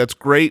back. That's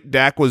great.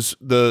 Dak was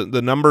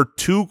the number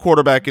 2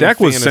 quarterback in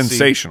fantasy. Dak was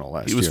sensational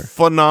last year. He was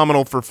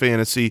phenomenal for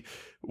fantasy.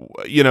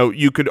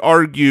 You could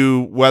argue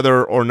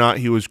whether or not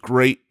he was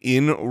great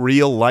in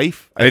real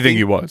life. I think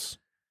he was.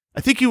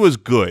 I think he was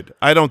good.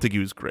 I don't think he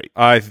was great.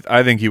 I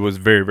think he was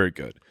very, very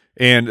good.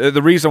 And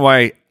the reason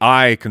why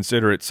I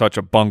consider it such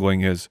a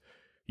bungling is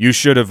you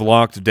should have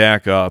locked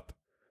Dak up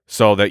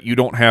so that you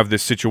don't have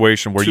this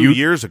situation where 2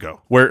 years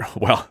ago.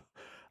 Well,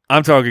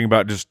 I'm talking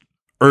about just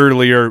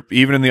earlier,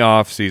 even in the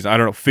offseason, I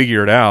don't know,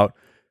 figure it out,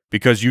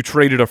 because you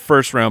traded a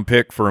first-round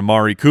pick for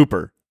Amari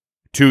Cooper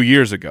 2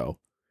 years ago,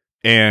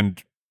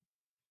 and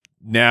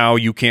now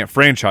you can't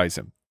franchise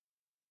him.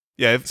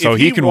 Yeah, if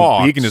he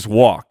can just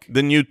walk.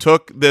 Then you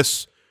took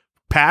this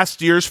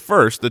past year's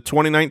first, the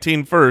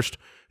 2019 first,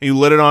 and you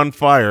lit it on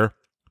fire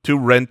to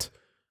rent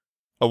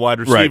a wide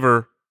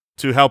receiver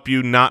to help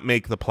you not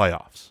make the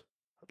playoffs.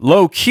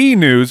 Low-key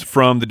news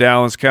from the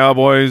Dallas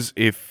Cowboys.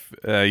 If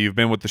you've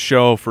been with the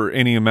show for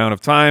any amount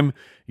of time,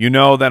 you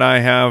know that I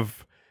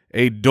have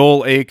a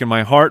dull ache in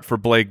my heart for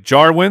Blake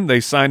Jarwin.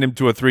 They signed him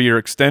to a 3-year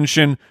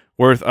extension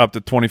worth up to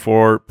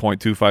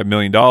 $24.25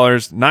 million,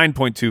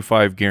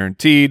 9.25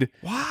 guaranteed.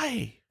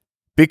 Why?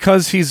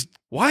 Because he's...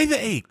 Why the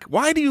ache?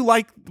 Why do you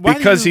like...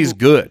 Because he's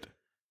good.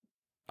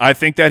 I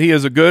think that he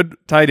is a good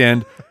tight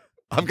end.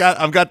 I've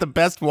got the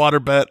best water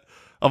bet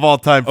of all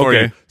time for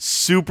you.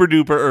 Super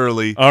duper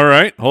early. All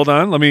right. Hold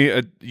on. Let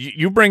me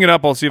you bring it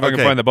up. I'll see if I can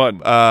find the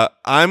button.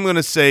 I'm going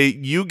to say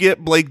you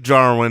get Blake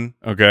Jarwin.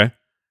 Okay.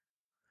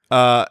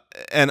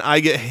 And I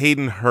get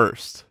Hayden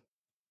Hurst.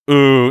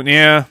 Ooh,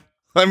 yeah.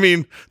 I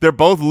mean, they're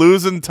both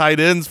losing tight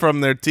ends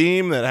from their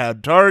team that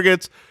had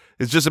targets.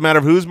 It's just a matter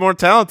of who's more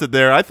talented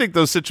there. I think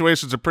those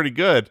situations are pretty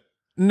good.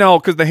 No,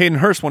 because the Hayden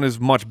Hurst one is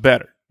much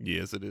better.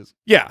 Yes, it is.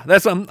 Yeah,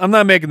 I'm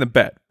not making the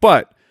bet,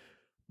 but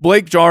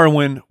Blake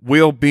Jarwin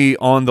will be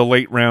on the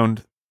late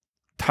round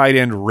tight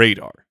end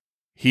radar.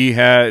 He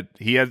had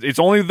it's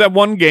only that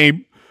one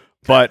game,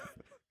 but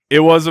it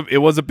was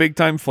a big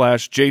time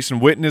flash. Jason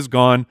Witten is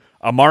gone.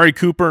 Amari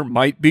Cooper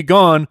might be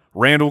gone.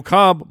 Randall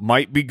Cobb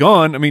might be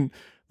gone. I mean,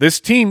 this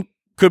team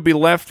could be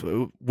left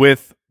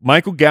with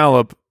Michael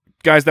Gallup,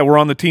 guys that were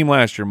on the team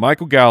last year,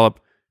 Michael Gallup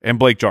and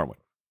Blake Jarwin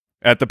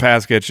at the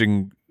pass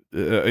catching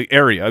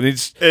area. I mean,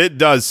 it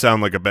does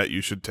sound like a bet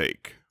you should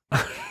take.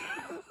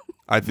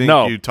 I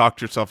think you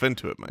talked yourself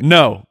into it, Mike.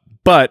 No,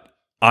 but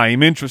I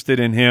am interested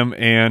in him,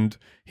 and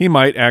he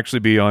might actually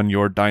be on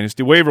your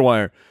dynasty waiver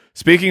wire.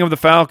 Speaking of the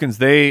Falcons,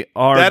 they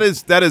are... That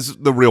is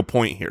the real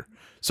point here.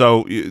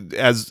 So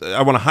as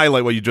I want to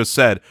highlight what you just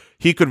said,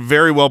 he could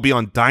very well be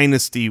on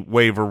dynasty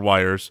waiver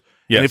wires.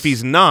 Yes. And if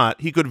he's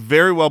not, he could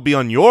very well be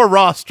on your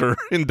roster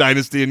in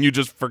dynasty and you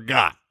just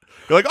forgot.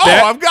 You're like,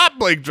 I've got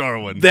Blake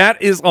Jarwin.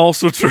 That is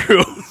also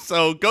true.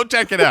 So go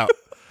check it out.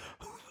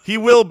 He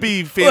will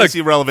be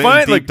fantasy relevant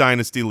in deep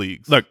dynasty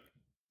leagues. Look,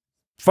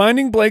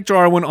 finding Blake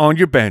Jarwin on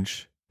your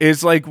bench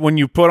is like when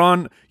you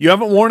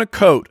haven't worn a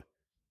coat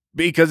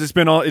because it's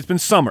been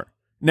summer.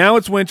 Now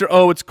it's winter.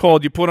 Oh, it's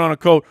cold. You put on a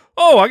coat.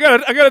 Oh, I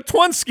got a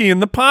Twinski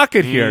in the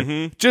pocket here.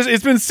 Mm-hmm. Just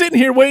it's been sitting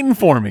here waiting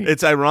for me.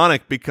 It's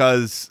ironic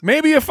because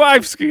maybe a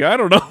 5-ski. I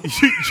don't know.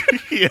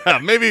 Yeah,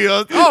 maybe.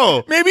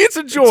 Maybe it's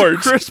a George.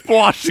 It's a Chris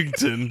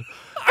Washington.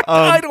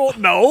 I don't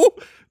know.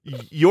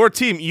 Your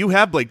team, you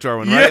have Blake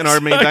Jarwin, right? Yes, in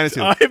our main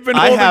dynasty.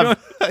 I have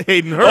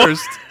Hayden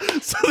Hurst.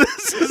 So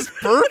this is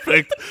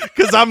perfect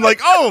because I'm like,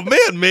 oh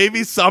man,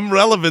 maybe some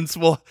relevance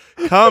will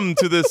come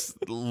to this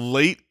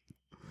late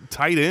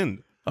tight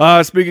end.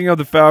 Speaking of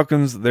the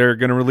Falcons, they're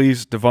going to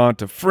release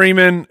Devonta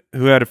Freeman,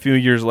 who had a few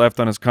years left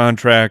on his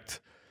contract.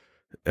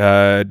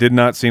 Did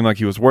not seem like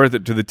he was worth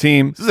it to the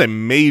team. This is a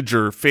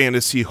major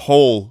fantasy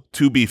hole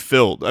to be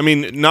filled. I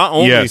mean, not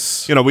only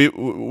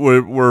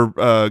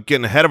we're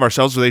getting ahead of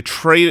ourselves. They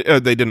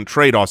didn't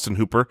trade Austin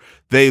Hooper.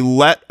 They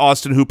let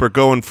Austin Hooper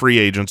go in free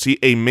agency,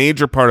 a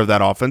major part of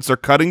that offense. They're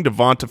cutting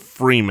Devonta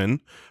Freeman,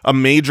 a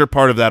major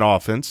part of that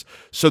offense.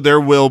 So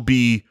there will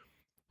be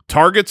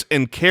targets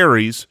and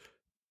carries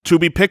to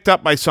be picked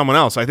up by someone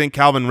else. I think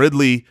Calvin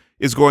Ridley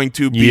is going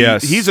to be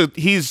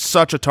he's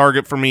such a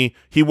target for me.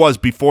 He was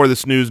before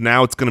this news.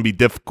 Now it's going to be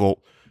difficult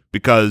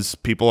because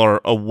people are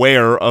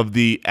aware of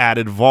the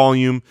added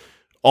volume.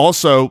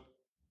 Also,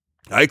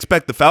 I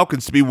expect the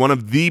Falcons to be one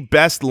of the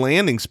best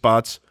landing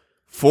spots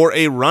for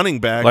a running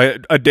back.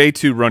 Like a day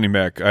 2 running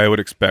back, I would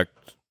expect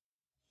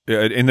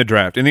in the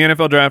draft. In the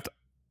NFL draft,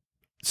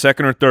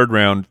 2nd or 3rd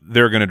round,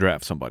 they're going to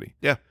draft somebody.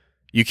 Yeah.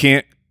 You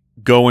can't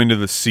go into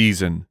the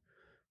season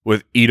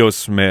with Ito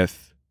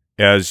Smith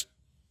as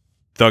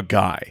the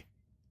guy. I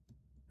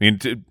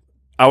mean,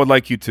 I would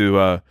like you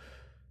to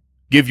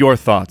give your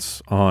thoughts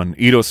on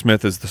Ito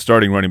Smith as the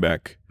starting running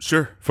back.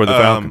 Sure. For the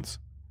Falcons.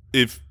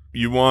 If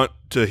you want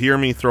to hear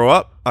me throw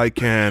up, I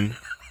can.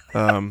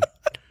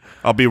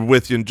 I'll be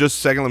with you in just a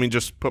second. Let me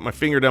just put my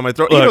finger down my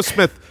throat. Ito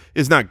Smith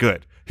is not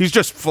good. He's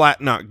just flat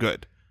not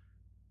good.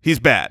 He's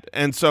bad.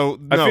 And so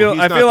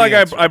I feel like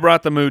I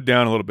brought the mood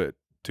down a little bit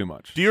too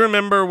much. Do you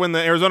remember when the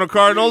Arizona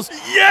Cardinals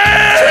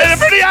traded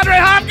for DeAndre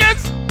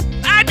Hopkins?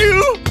 I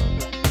do.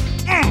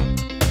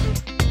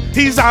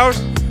 He's ours.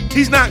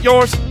 He's not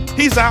yours.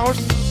 He's ours.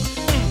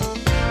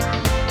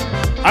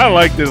 I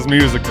like this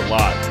music a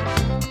lot.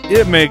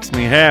 It makes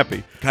me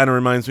happy. Kind of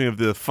reminds me of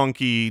the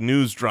funky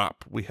news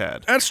drop we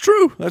had. That's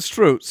true. That's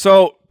true.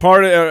 So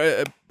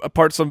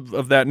parts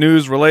of that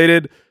news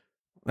related,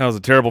 that was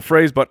a terrible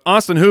phrase, but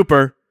Austin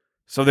Hooper.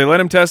 So they let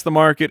him test the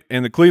market,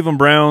 and the Cleveland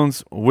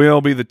Browns will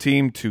be the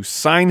team to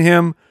sign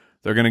him.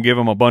 They're going to give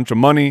him a bunch of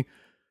money.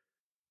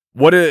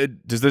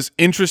 Does this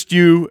interest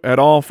you at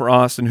all for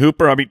Austin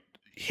Hooper? I mean,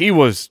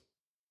 was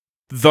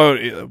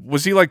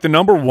he like the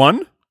number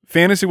 1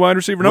 fantasy wide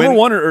receiver? Number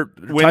 1 or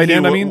tight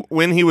end, I mean?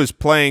 When he was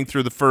playing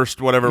through the first,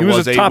 whatever it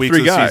was, 8 weeks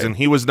of the season,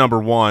 he was number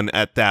 1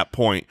 at that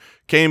point.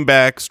 Came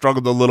back,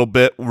 struggled a little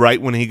bit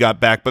right when he got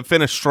back, but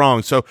finished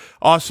strong. So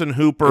Austin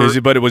Hooper.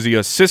 But was he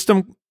a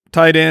system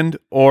tight end,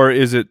 or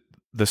is it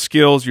the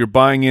skills you're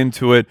buying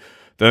into it?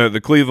 The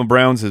Cleveland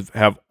Browns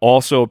have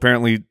also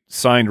apparently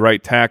signed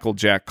right tackle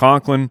Jack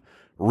Conklin,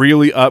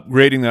 really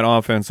upgrading that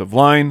offensive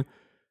line.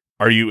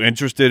 Are you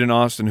interested in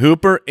Austin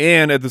Hooper?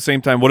 And at the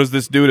same time, what does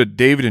this do to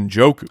David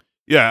Njoku?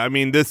 Yeah, I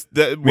mean,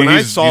 when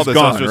I saw this,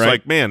 I was just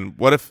like, man,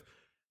 what if –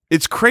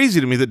 it's crazy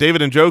to me that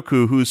David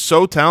Njoku, who's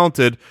so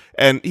talented,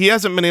 and he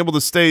hasn't been able to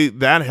stay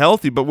that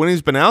healthy, but when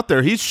he's been out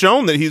there, he's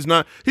shown that he's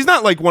not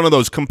like one of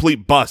those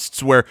complete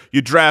busts where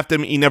you draft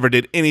him, he never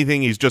did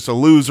anything, he's just a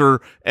loser,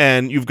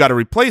 and you've got to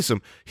replace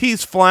him.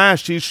 He's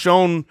flashed, he's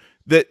shown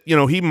that,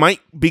 he might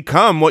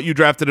become what you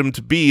drafted him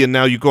to be, and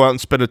now you go out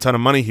and spend a ton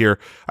of money here.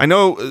 I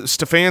know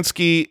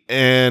Stefanski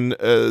and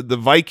the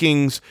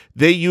Vikings,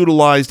 they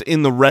utilized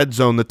in the red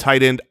zone the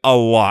tight end a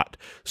lot.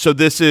 So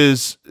this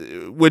is,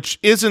 which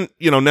isn't,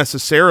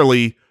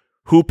 necessarily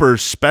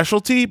Hooper's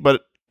specialty,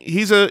 but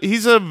he's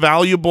a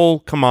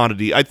valuable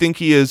commodity. I think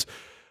he is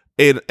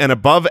an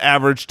above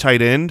average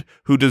tight end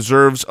who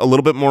deserves a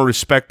little bit more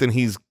respect than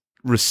he's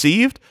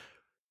received.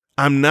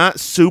 I'm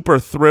not super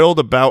thrilled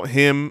about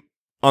him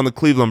on the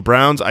Cleveland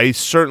Browns. I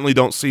certainly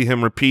don't see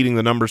him repeating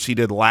the numbers he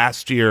did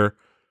last year.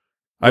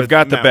 I've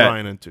got the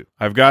bet.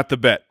 I've got the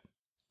bet.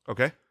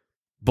 Okay.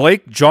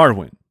 Blake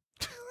Jarwin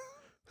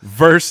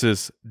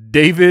versus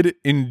David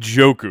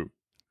Njoku.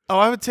 Oh,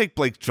 I would take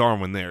Blake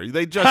Jarwin there.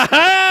 They just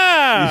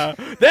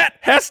That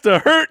has to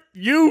hurt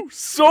you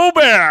so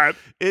bad.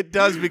 It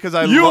does, because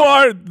you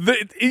are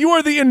the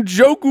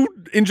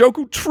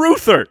Njoku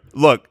truther.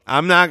 Look,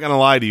 I'm not going to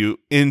lie to you.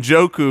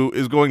 Njoku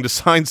is going to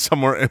sign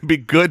somewhere and be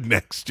good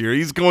next year.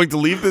 He's going to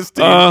leave this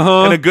team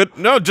in a good.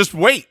 No, just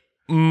wait.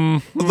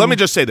 Let me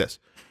just say this.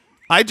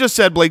 I just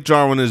said Blake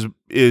Jarwin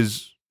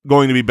is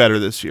going to be better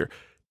this year.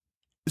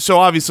 So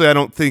obviously I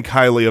don't think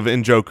highly of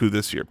Njoku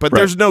this year, but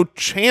there's no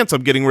chance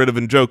I'm getting rid of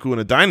Njoku in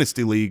a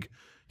dynasty league.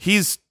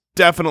 He's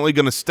definitely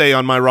going to stay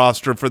on my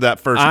roster for that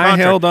first contract.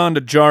 I held on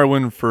to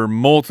Jarwin for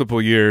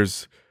multiple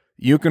years.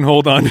 You can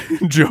hold on to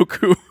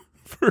Njoku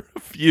for a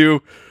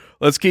few.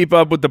 Let's keep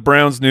up with the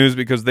Browns news,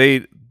 because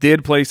they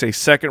did place a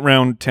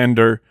second-round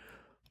tender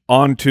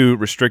onto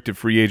restricted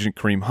free agent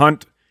Kareem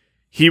Hunt.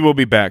 He will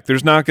be back.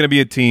 There's not going to be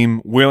a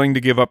team willing to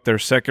give up their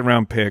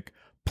second-round pick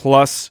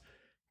plus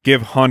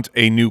give Hunt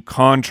a new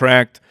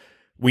contract.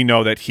 We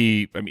know that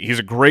he's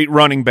a great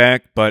running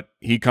back, but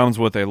he comes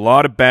with a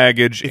lot of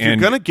baggage. If you're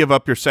going to give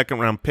up your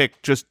second-round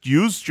pick, just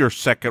use your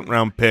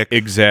second-round pick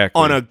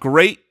on a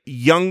great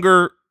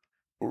younger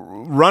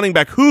running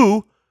back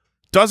who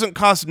doesn't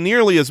cost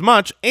nearly as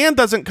much and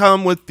doesn't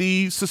come with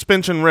the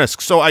suspension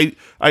risk. So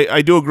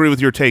I do agree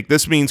with your take.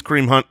 This means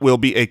Kareem Hunt will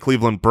be a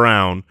Cleveland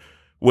Brown,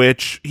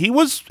 which he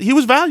was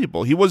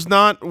valuable. He was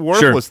not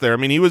worthless there. I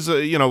mean, he was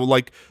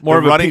like more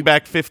of running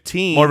back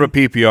 15, more of a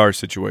PPR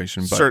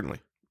situation. But, certainly.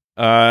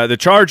 The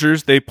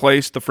Chargers, they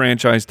placed the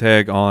franchise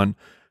tag on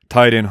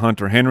tight end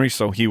Hunter Henry,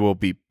 so he will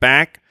be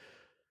back.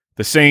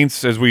 The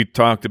Saints, as we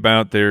talked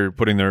about, they're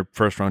putting their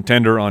first round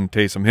tender on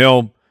Taysom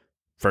Hill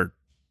for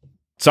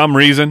some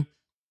reason.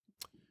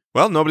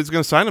 Well, nobody's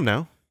going to sign him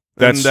now.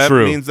 That's that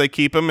true. That means they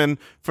keep him, and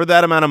for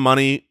that amount of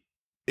money,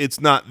 it's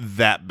not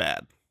that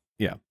bad.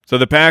 Yeah. So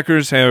the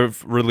Packers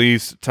have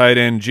released tight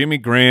end Jimmy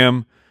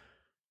Graham.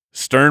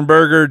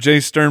 Jay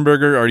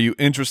Sternberger, are you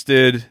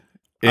interested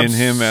in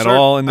him at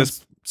all in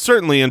this? I'm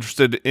certainly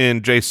interested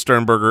in Jay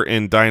Sternberger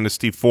in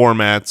dynasty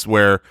formats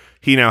where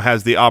he now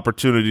has the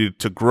opportunity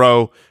to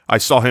grow. I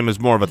saw him as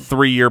more of a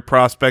 3-year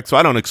prospect, so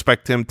I don't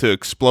expect him to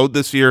explode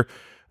this year.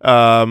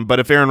 But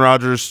if Aaron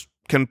Rodgers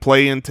can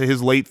play into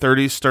his late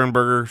 30s,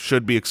 Sternberger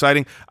should be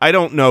exciting. I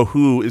don't know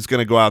who is going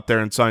to go out there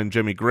and sign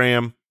Jimmy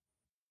Graham.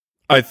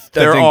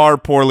 There are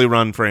poorly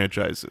run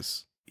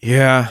franchises.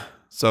 Yeah.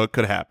 So it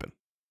could happen.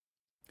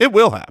 It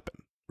will happen.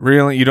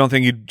 Really? You don't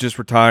think he just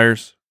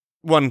retires?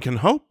 One can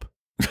hope.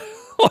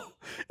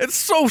 It's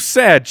so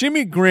sad.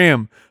 Jimmy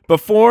Graham,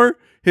 before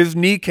his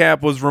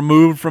kneecap was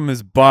removed from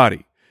his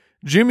body,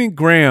 Jimmy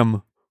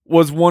Graham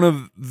was one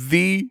of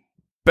the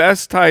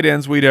best tight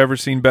ends we'd ever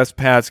seen, best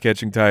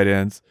pass-catching tight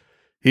ends.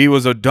 He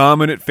was a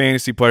dominant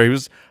fantasy player. I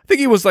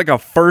think he was like a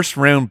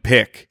first-round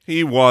pick.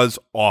 He was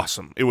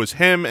awesome. It was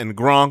him and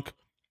Gronk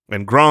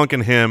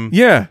and him.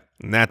 Yeah.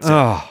 And that's it.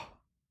 I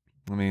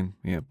mean,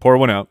 yeah, pour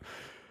one out.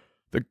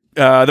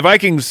 The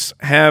Vikings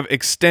have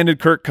extended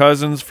Kirk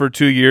Cousins for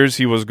 2 years.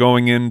 He was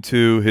going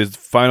into his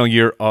final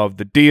year of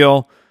the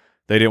deal.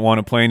 They didn't want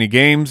to play any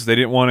games. They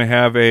didn't want to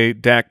have a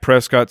Dak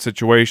Prescott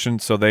situation,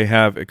 so they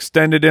have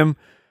extended him.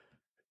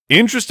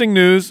 Interesting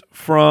news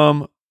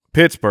from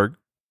Pittsburgh.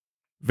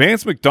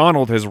 Vance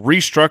McDonald has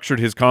restructured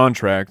his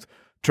contract,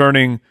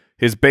 turning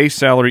his base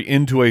salary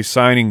into a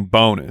signing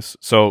bonus.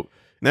 So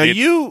now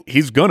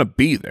he's going to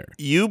be there.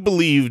 You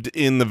believed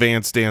in the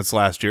Vance dance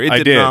last year.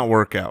 It did not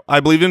work out. I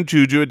believed in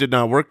Juju. It did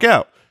not work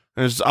out.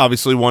 There's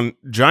obviously one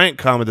giant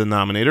common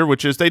denominator,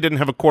 which is they didn't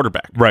have a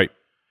quarterback. Right.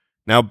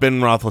 Now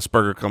Ben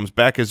Roethlisberger comes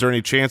back. Is there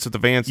any chance that the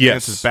Vance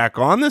dance is back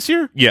on this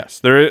year? Yes,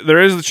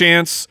 there is the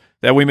chance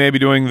that we may be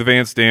doing the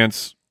Vance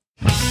dance.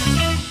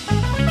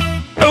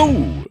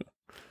 Oh!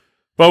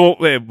 But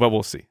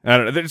we'll see. I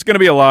don't know. There's going to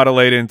be a lot of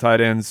late-in tight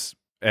ends,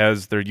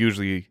 as there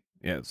usually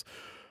is.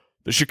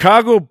 The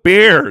Chicago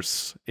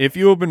Bears, if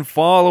you have been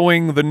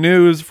following the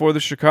news for the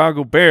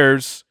Chicago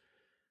Bears,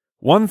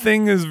 one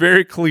thing is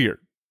very clear.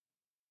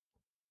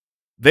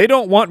 They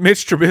don't want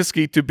Mitch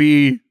Trubisky to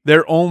be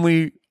their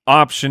only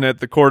option at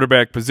the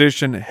quarterback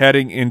position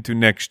heading into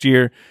next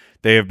year.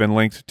 They have been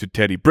linked to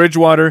Teddy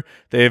Bridgewater.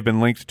 They have been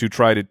linked to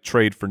try to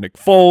trade for Nick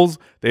Foles.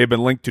 They have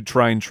been linked to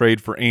try and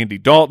trade for Andy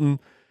Dalton.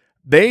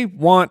 They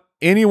want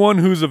anyone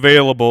who's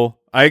available.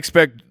 I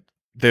expect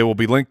they will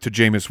be linked to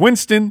Jameis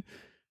Winston.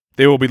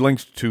 They will be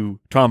linked to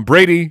Tom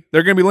Brady.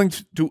 They're going to be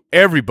linked to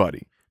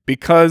everybody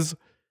because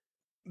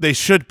they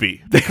should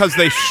be. Because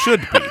they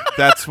should be.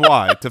 That's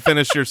why. To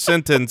finish your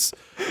sentence,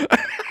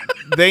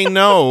 they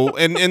know,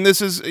 and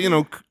this is,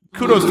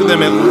 kudos to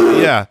them.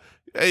 Yeah.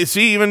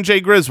 See, even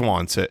Jay Grizz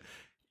wants it.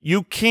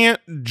 You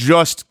can't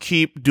just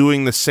keep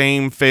doing the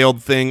same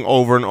failed thing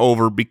over and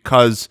over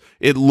because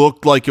it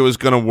looked like it was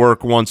going to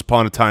work once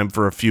upon a time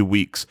for a few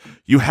weeks.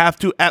 You have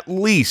to at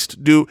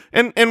least do,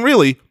 and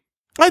really,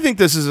 I think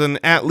this is an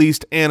at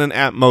least and an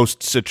at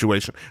most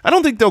situation. I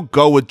don't think they'll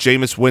go with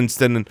Jameis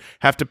Winston and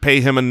have to pay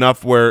him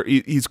enough where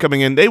he's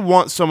coming in. They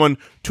want someone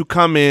to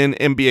come in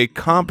and be a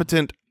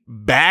competent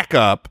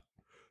backup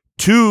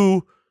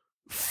to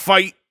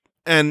fight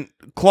and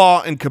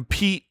claw and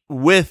compete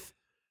with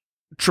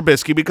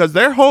Trubisky, because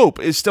their hope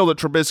is still that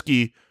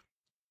Trubisky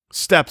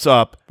steps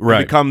up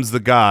and becomes the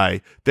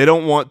guy. They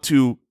don't want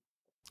to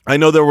 – I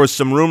know there was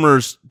some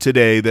rumors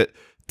today that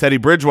Teddy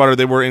Bridgewater,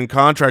 they were in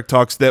contract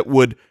talks that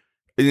would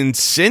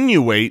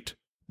insinuate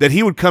that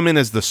he would come in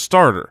as the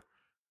starter.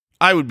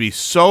 I would be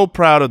so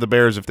proud of the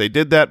Bears if they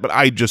did that, but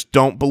I just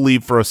don't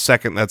believe for a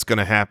second that's going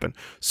to happen.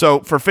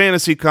 So for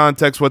fantasy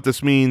context, what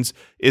this means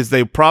is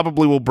they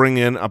probably will bring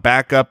in a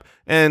backup,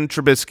 and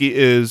Trubisky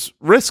is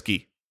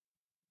risky.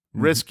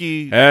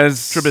 Risky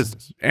for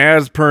business.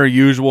 As per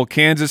usual,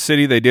 Kansas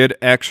City, they did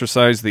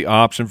exercise the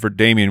option for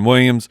Damian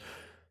Williams.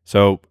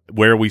 So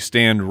where we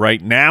stand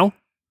right now,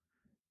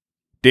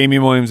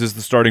 Damian Williams is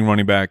the starting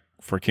running back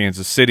for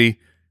Kansas City.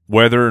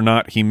 Whether or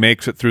not he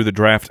makes it through the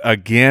draft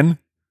again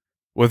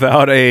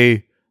without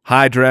a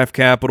high draft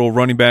capital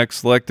running back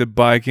selected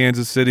by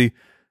Kansas City,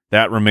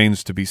 that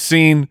remains to be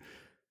seen.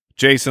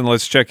 Jason,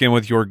 let's check in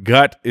with your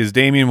gut. Is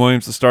Damian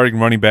Williams the starting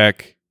running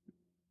back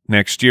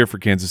next year for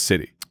Kansas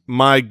City?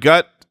 My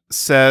gut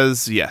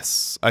says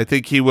yes. I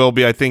think he will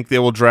be. I think they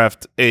will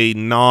draft a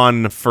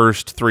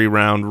non-first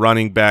 3-round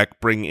running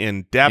back, bring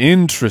in depth.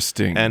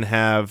 Interesting. And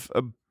have,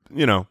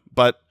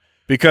 but.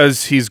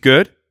 Because he's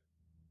good?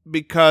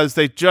 Because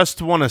they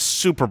just won a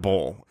Super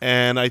Bowl,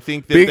 and I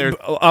think that they're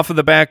off of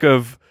the back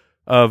of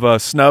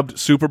snubbed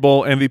Super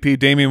Bowl MVP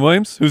Damian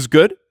Williams, who's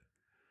good.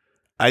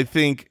 I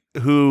think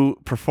who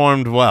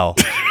performed well.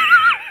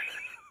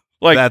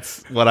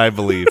 That's what I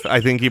believe.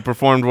 I think he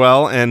performed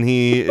well, and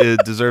he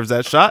deserves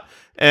that shot.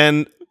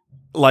 And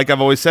like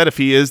I've always said, if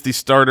he is the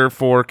starter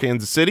for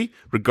Kansas City,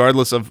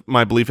 regardless of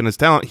my belief in his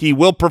talent, he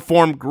will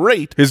perform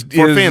great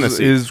for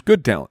fantasy. Is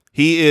good talent.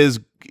 He is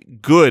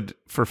good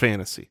for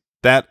fantasy.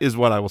 That is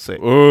what I will say.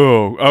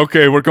 Oh,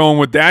 okay. We're going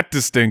with that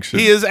distinction.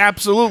 He is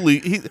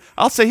absolutely.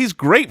 I'll say he's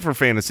great for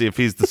fantasy if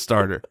he's the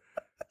starter.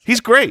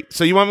 He's great.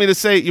 So you want me to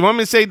say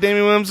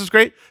Damian Williams is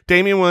great?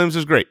 Damian Williams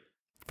is great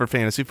for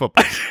fantasy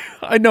football.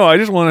 I know. I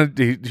just wanted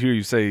to hear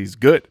you say he's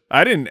good.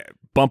 I didn't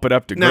bump it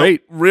up to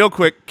great. Real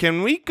quick,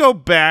 can we go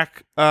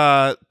back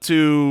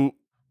to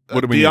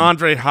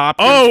DeAndre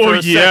Hopkins for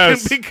a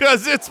second?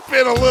 Because it's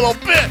been a little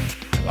bit.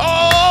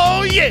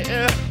 Oh,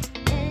 yeah.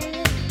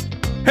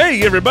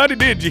 Hey, everybody,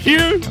 did you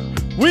hear?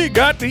 We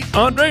got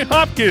DeAndre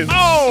Hopkins.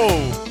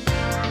 Oh,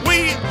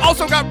 we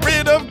also got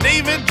rid of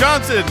David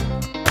Johnson.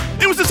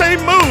 It was the same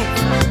move.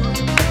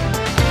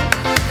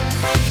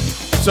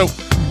 So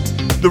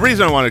the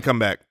reason I wanted to come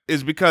back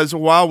is because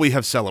while we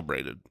have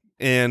celebrated,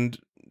 and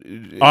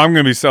I'm going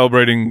to be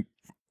celebrating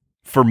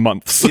for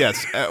months.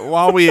 Yes,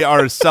 while we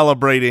are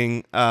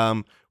celebrating,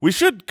 we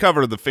should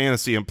cover the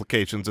fantasy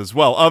implications as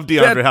well of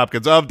DeAndre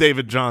Hopkins, of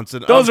David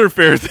Johnson. Those are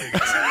fair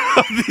things.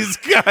 Of these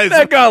guys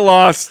that got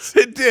lost.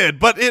 It did,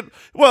 but it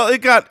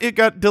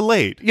got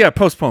delayed. Yeah,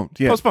 postponed.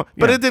 Yeah, postponed.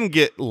 But it didn't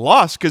get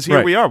lost because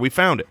here we are. We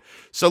found it.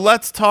 So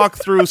let's talk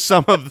through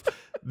some of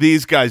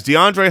these guys.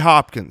 DeAndre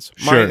Hopkins.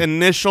 Sure. My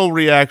initial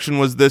reaction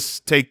was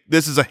this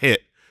is a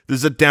hit. This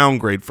is a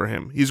downgrade for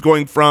him. He's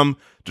going from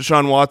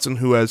Deshaun Watson,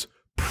 who has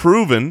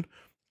proven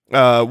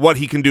what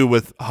he can do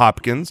with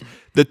Hopkins.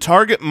 The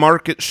target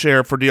market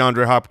share for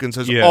DeAndre Hopkins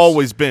has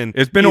always been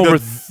it's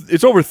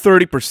over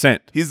 30%.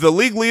 He's the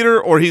league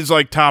leader, or he's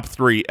like top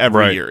 3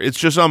 every year. It's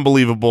just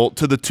unbelievable,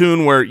 to the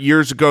tune where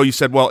years ago you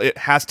said, well, it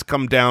has to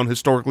come down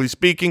historically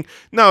speaking.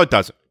 No, it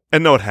doesn't,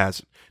 and no, it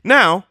hasn't.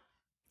 Now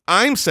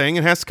I'm saying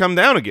it has to come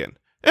down again,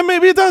 and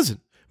maybe it doesn't.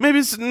 Maybe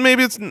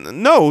it's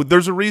no.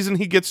 There's a reason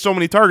he gets so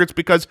many targets,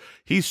 because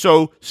he's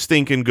so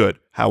stinking good.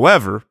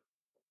 However,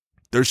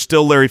 there's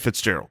still Larry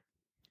Fitzgerald.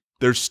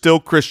 There's still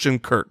Christian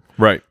Kirk.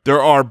 Right.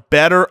 There are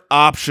better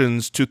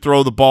options to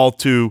throw the ball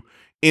to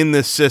in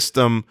this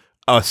system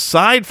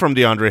aside from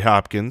DeAndre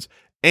Hopkins,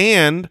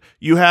 and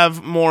you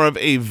have more of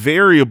a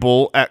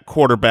variable at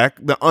quarterback,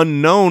 the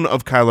unknown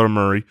of Kyler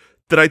Murray,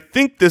 that I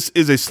think this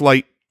is a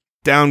slight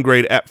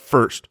downgrade at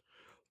first.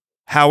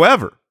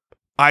 However,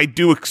 I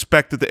do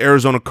expect that the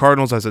Arizona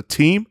Cardinals as a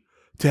team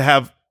to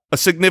have a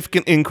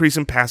significant increase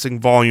in passing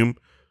volume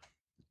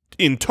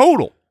in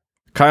total.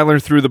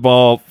 Kyler threw the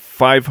ball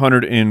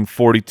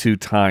 542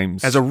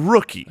 times. As a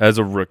rookie.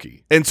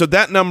 And so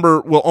that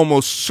number will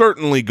almost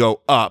certainly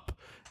go up.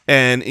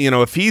 And,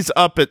 if he's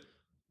up at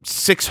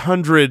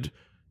 600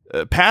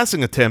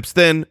 passing attempts,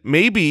 then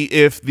maybe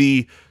if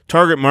the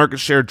target market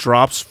share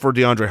drops for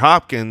DeAndre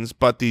Hopkins,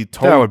 but the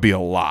total... That would be a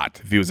lot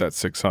if he was at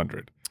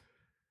 600.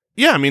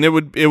 Yeah, I mean, it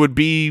would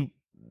be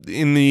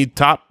in the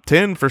top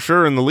 10 for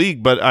sure in the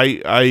league, but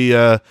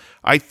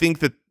I think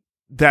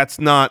that's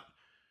not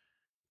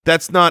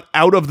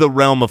out of the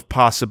realm of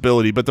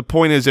possibility. But the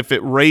point is, if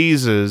it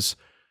raises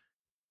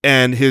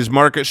and his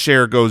market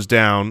share goes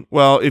down,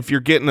 well, if you're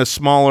getting a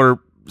smaller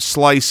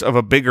slice of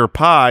a bigger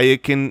pie,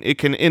 it can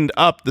end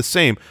up the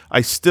same.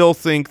 I still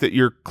think that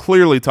you're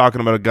clearly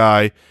talking about a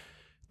guy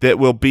that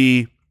will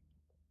be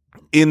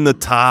in the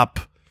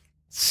top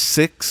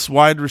 6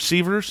 wide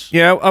receivers.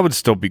 Yeah, I would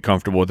still be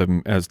comfortable with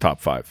him as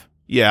top 5.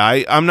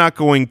 Yeah, I'm not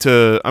going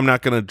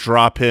to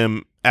drop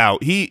him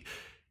out. He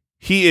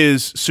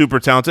is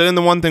super talented, and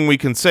the one thing we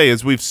can say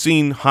is we've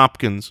seen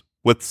Hopkins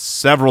with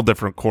several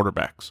different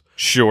quarterbacks.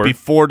 Sure.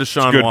 Before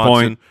Deshaun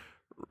Watson,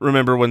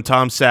 remember when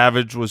Tom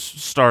Savage was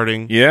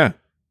starting. Yeah.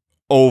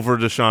 Over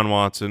Deshaun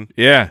Watson.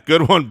 Yeah.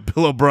 Good one,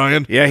 Bill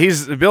O'Brien. Yeah,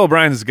 Bill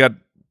O'Brien's got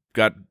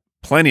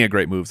plenty of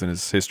great moves in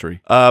his history.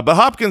 But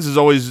Hopkins has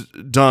always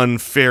done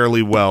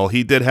fairly well.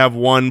 He did have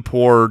one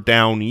poor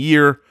down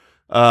year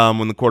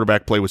when the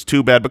quarterback play was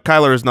too bad, but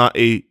Kyler is not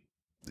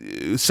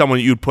someone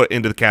you'd put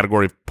into the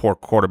category of poor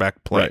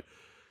quarterback play. Right.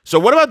 So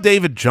what about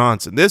David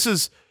Johnson?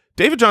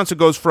 David Johnson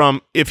goes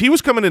from, if he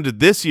was coming into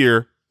this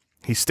year,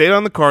 he stayed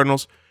on the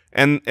Cardinals,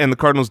 and the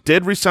Cardinals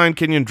did re-sign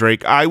Kenyon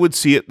Drake. I would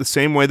see it the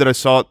same way that I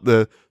saw it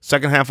the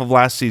second half of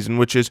last season,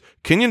 which is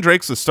Kenyon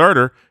Drake's the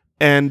starter,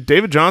 and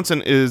David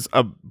Johnson is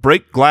a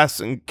break glass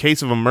in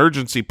case of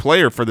emergency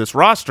player for this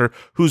roster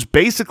who's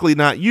basically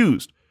not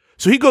used.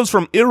 So he goes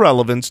from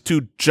irrelevance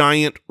to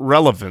giant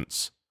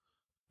relevance,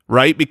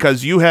 right?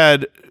 Because you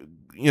had,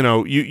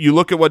 you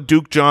look at what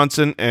Duke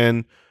Johnson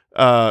and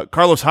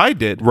Carlos Hyde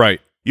did.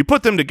 Right. You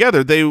put them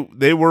together,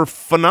 they were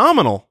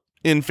phenomenal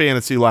in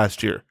fantasy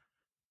last year.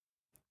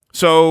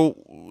 So,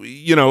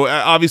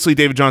 obviously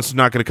David Johnson's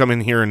not going to come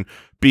in here and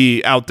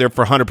be out there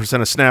for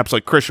 100% of snaps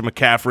like Christian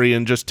McCaffrey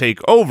and just take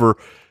over.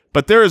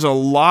 But there is a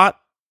lot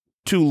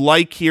to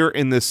like here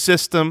in this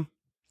system.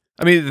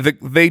 I mean,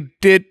 they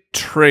did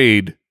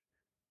trade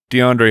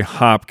DeAndre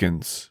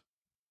Hopkins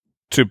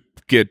to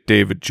get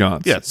David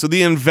Johnson. Yeah, so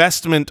the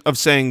investment of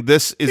saying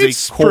this is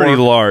it's a core. Pretty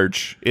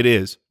large. It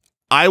is.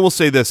 I will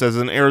say this as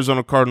an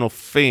Arizona Cardinal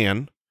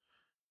fan,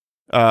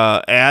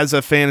 as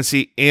a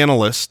fantasy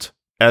analyst,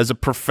 as a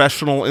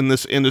professional in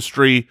this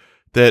industry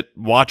that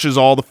watches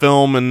all the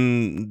film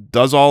and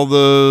does all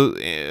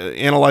the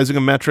analyzing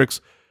of metrics,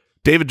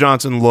 David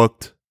Johnson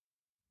looked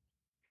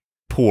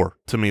poor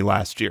to me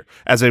last year.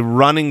 As a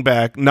running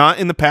back, not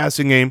in the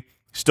passing game,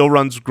 still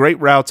runs great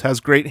routes, has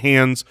great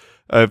hands.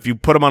 If you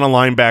put him on a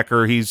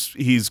linebacker,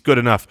 he's good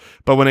enough.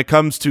 But when it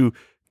comes to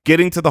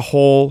getting to the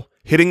hole,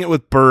 hitting it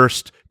with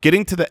burst,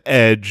 getting to the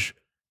edge,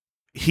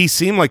 he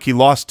seemed like he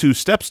lost 2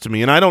 steps to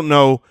me. And I don't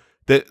know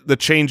that the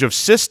change of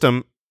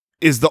system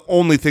is the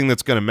only thing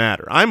that's going to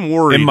matter. I'm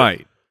worried. It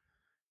might.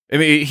 I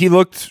mean, he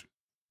looked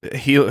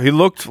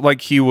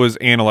like he was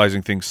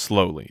analyzing things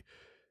slowly,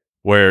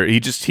 where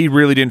he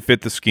really didn't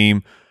fit the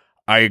scheme.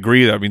 I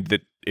agree that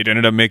that it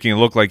ended up making it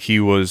look like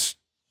he was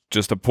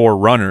just a poor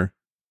runner.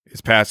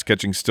 His pass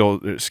catching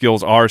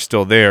skills are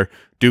still there.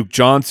 Duke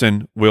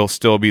Johnson will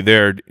still be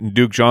there.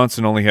 Duke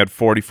Johnson only had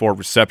 44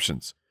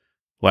 receptions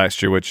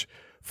last year, which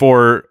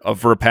for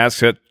a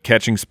pass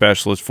catching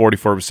specialist,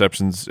 44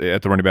 receptions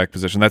at the running back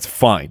position, that's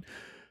fine.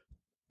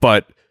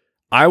 But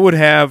I would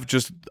have,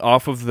 just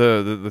off of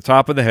the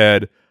top of the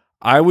head,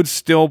 I would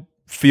still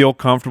feel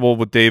comfortable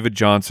with David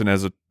Johnson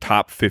as a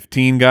top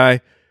 15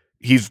 guy.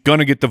 He's going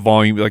to get the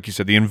volume, like you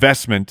said, the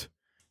investment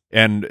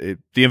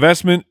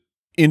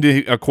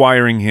into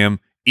acquiring him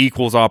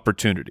equals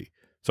opportunity.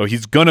 So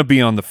he's going to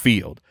be on the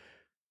field.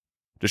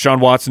 Deshaun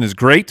Watson is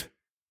great.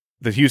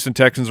 The Houston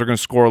Texans are going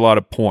to score a lot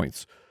of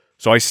points.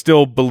 So I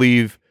still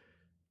believe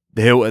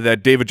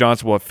that David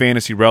Johnson will have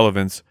fantasy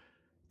relevance.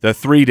 The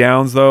 3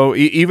 downs, though,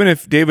 even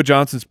if David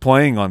Johnson's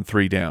playing on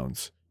 3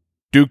 downs,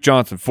 Duke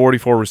Johnson,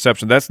 44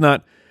 receptions, that's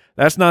not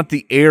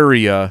the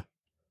area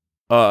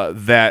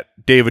that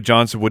David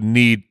Johnson would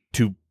need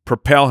to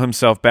propel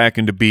himself back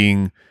into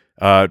being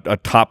a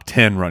top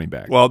 10 running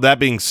back. Well, that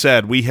being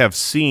said, we have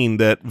seen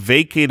that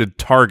vacated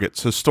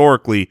targets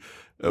historically,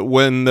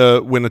 when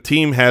a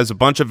team has a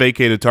bunch of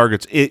vacated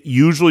targets, it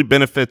usually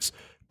benefits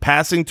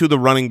passing to the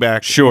running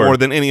back more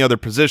than any other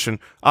position.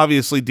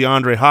 Obviously,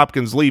 DeAndre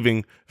Hopkins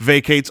leaving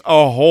vacates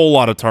a whole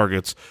lot of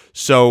targets.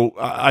 So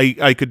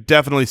I could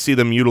definitely see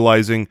them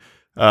utilizing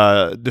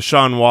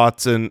Deshaun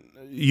Watson,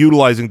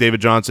 utilizing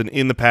David Johnson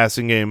in the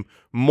passing game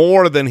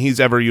more than he's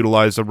ever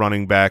utilized a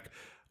running back.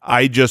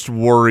 I just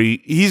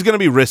worry he's going to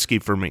be risky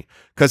for me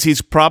because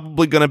he's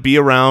probably going to be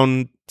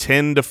around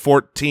 10 to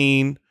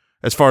 14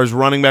 as far as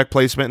running back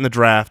placement in the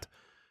draft.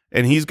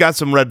 And he's got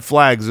some red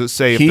flags that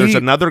say if there's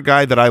another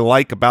guy that I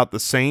like about the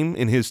same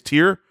in his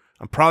tier,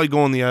 I'm probably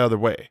going the other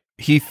way.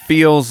 He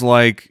feels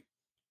like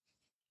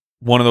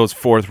one of those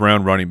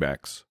 4th-round running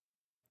backs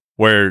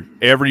where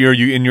every year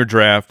in your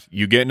draft,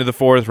 you get into the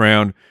 4th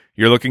round,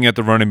 you're looking at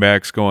the running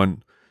backs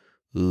going,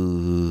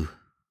 4th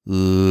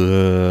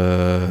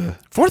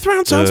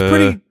round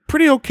sounds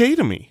pretty okay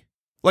to me.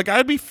 Like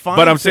I'd be fine.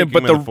 But I'm saying,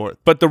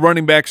 but the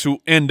running backs who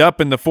end up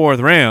in the 4th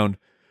round,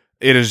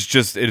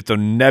 it's a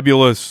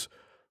nebulous,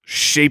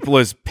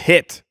 shapeless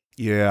pit.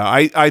 Yeah,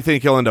 I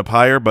think he'll end up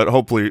higher, but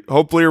hopefully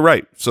you're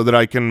right, so that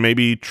I can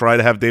maybe try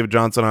to have David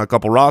Johnson on a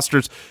couple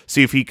rosters,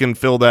 see if he can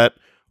fill that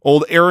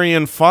old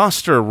Arian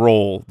Foster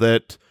role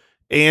that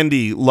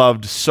Andy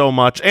loved so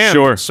much,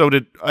 and so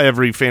did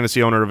every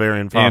fantasy owner of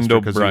Arian Foster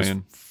because he's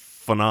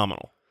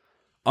phenomenal.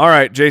 All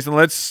right, Jason,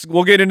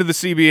 we'll get into the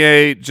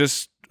CBA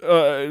just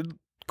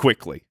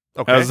quickly.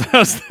 Okay.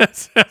 How's that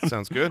sound?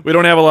 Sounds good. We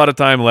don't have a lot of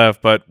time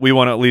left, but we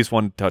want to at least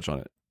want to touch on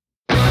it.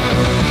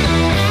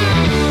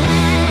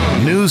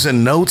 News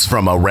and notes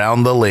from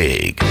around the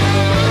league.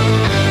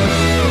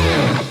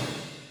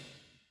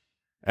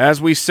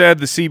 As we said,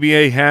 the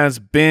CBA has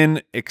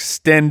been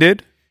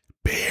extended.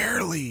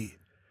 Barely.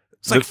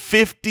 It's like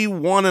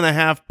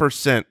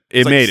 51.5%.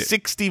 It made it.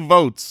 60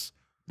 votes.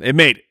 It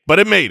made it. But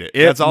it made it.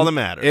 That's all that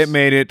matters. It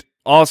made it.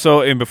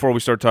 Also, and before we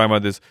start talking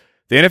about this,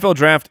 the NFL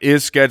draft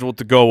is scheduled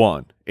to go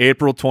on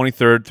April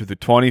 23rd through the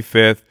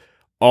 25th.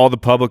 All the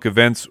public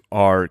events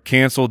are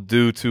canceled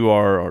due to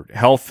our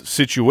health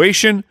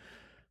situation,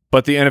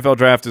 but the NFL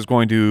draft is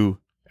going to,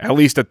 at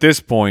least at this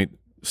point,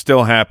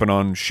 still happen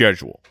on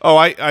schedule. Oh,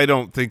 I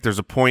don't think there's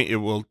a point it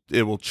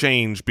will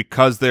change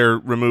because they're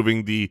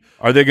removing the...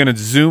 Are they going to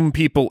Zoom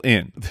people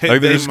in? They're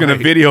just going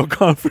to video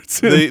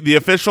conference in? The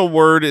official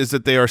word is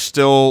that they are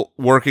still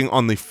working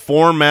on the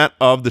format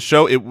of the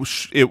show.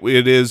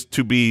 It is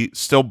to be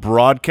still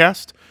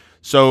broadcast.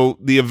 So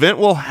the event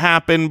will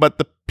happen, but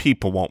the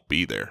people won't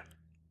be there.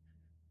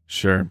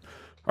 Sure.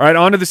 All right,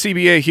 on to the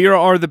CBA. Here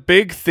are the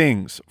big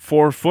things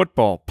for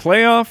football.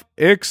 Playoff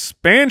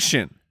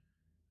expansion.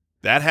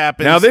 That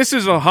happens. Now, this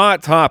is a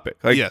hot topic.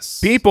 Yes.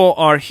 People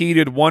are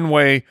heated one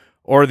way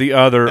or the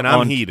other and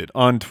I'm heated.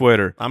 On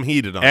Twitter. I'm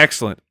heated on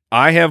Excellent.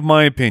 I have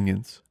my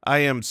opinions. I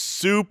am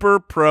super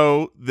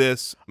pro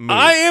this move.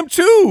 I am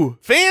too.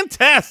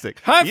 Fantastic.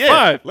 High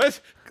five.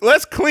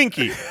 Let's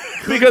clinky.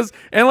 Because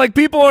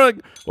people are like,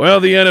 well,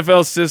 the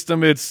NFL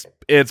system, it's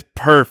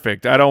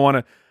perfect. I don't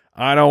want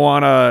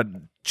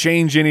to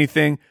change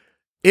anything.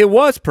 It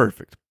was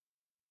perfect.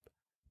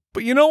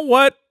 But you know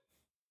what?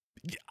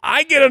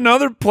 I get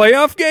another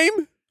playoff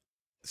game?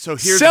 So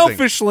here's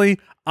selfishly,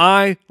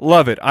 I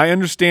love it. I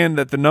understand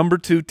that the number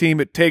 2 team,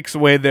 it takes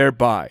away their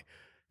bye.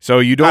 So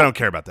you don't. I don't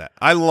care about that.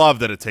 I love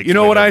that it takes. You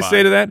know what I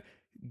say to that?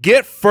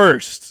 Get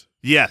first.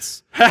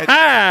 Yes.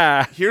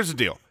 Here's the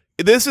deal.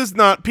 This is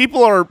not.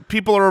 People are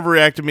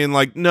overreacting, being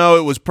like, no,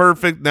 it was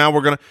perfect. Now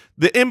we're gonna.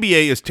 The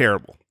NBA is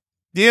terrible.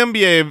 The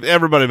NBA,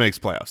 everybody makes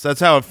playoffs. That's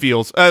how it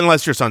feels,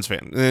 unless you're a Suns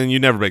fan, and you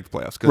never make the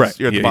playoffs because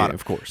you're at the bottom,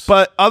 of course.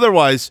 But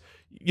otherwise,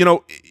 you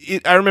know,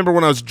 I remember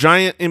when I was a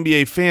giant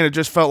NBA fan, it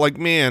just felt like,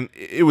 man,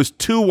 it was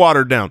too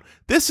watered down.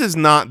 This is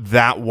not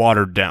that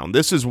watered down.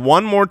 This is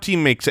one more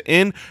team makes it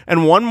in,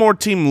 and one more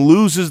team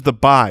loses the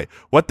bye.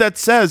 What that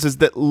says is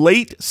that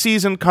late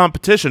season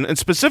competition, and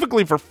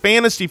specifically for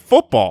fantasy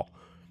football,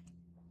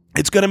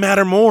 it's going to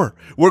matter more.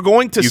 We're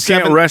going to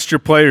can't rest your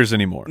players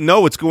anymore.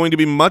 No, it's going to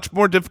be much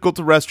more difficult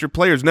to rest your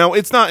players. Now,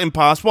 it's not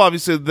impossible.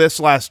 Obviously, this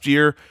last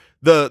year,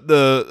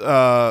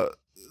 the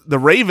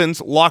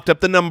Ravens locked up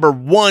the number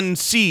 1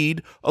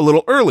 seed a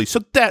little early. So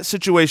that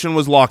situation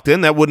was locked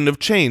in. That wouldn't have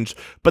changed.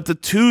 But the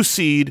 2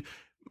 seed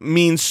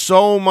means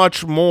so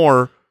much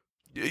more.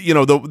 You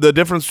know, the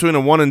difference between a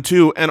 1 and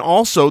 2, and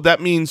also that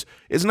means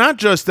it's not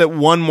just that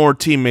one more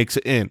team makes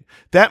it in.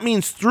 That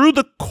means through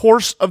the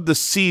course of the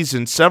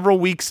season, several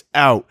weeks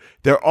out,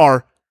 there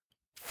are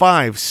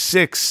 5,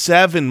 6,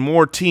 7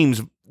 more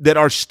teams that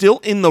are still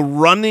in the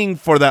running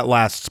for that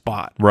last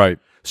spot. Right.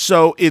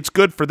 So it's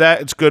good for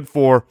that. It's good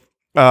for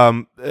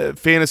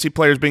fantasy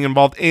players being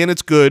involved, and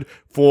it's good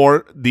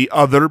for the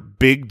other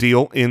big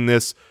deal in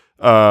this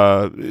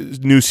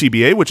new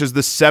CBA, which is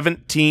the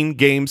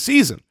 17-game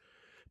season.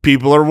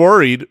 People are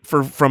worried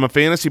from a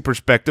fantasy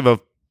perspective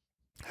of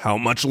how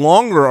much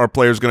longer are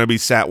players going to be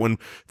sat when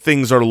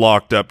things are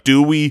locked up.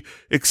 Do we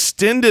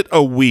extend it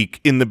a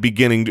week in the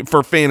beginning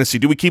for fantasy?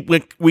 Do we keep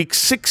week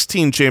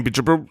 16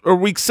 championship or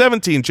week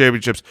 17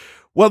 championships?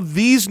 Well,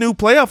 these new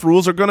playoff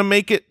rules are going to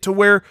make it to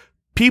where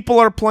people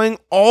are playing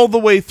all the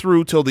way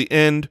through till the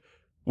end,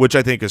 which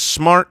I think is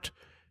smart.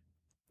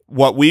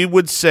 What we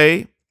would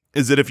say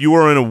is that if you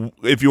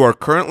are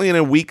currently in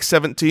a week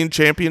 17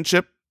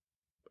 championship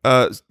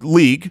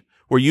league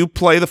where you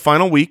play the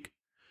final week,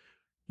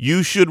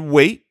 you should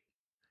wait.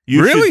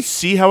 You should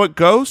see how it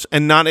goes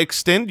and not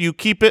extend. You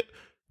keep it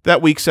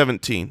that week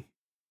 17.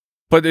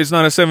 But it's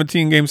not a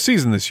 17-game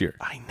season this year.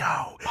 I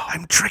know.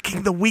 I'm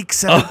tricking the week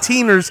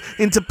 17ers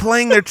into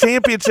playing their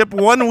championship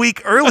 1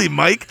 week early,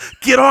 Mike.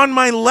 Get on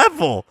my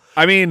level.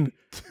 I mean,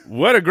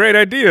 what a great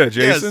idea,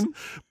 Jason.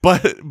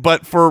 Yes.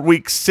 But for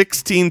week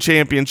 16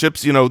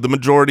 championships, you know, the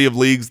majority of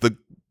leagues, the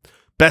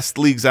best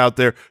leagues out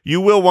there,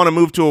 you will want to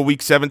move to a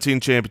week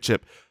 17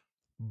 championship.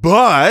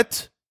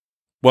 But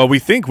well, we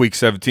think week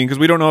 17 because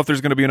we don't know if there's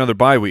going to be another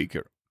bye week.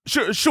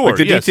 Sure. Like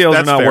the details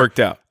are not fair. Worked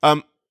out.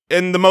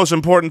 And the most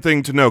important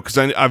thing to know,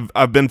 because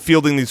I've been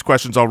fielding these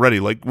questions already,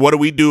 like what do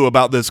we do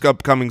about this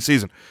upcoming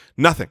season?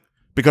 Nothing,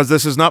 because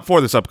this is not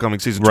for this upcoming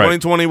season. Right.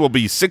 2020 will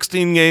be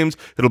 16 games.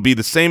 It'll be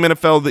the same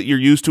NFL that you're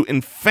used to. In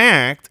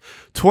fact,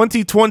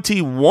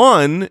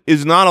 2021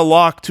 is not a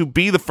lock to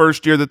be the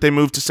first year that they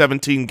move to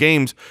 17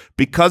 games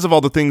because of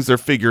all the things they're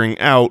figuring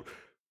out.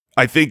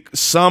 I think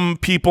some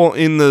people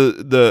in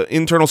the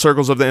internal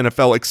circles of the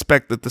NFL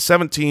expect that the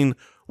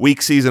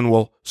 17-week season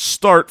will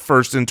start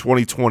first in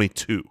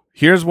 2022.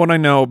 Here's what I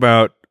know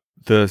about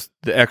the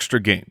extra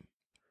game.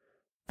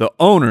 The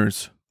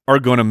owners are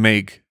going to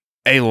make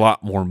a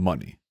lot more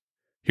money.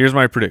 Here's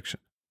my prediction.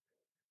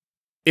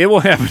 It will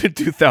happen in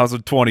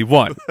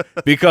 2021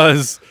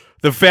 because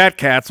the fat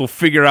cats will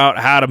figure out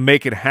how to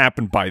make it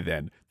happen by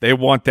then. They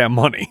want that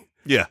money.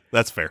 Yeah,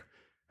 that's fair.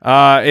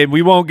 And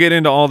we won't get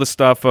into all the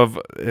stuff of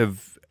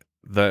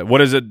what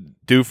does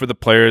it do for the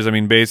players? I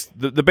mean,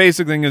 the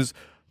basic thing is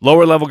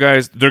lower level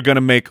guys, they're going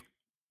to make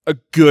a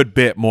good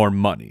bit more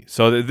money.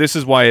 So this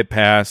is why it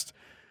passed.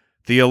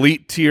 The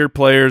elite tier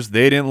players,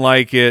 they didn't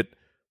like it,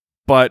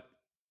 but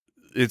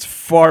it's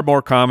far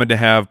more common to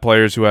have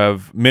players who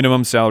have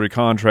minimum salary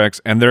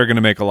contracts, and they're going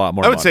to make a lot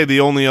more money. I would say the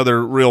only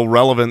other real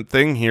relevant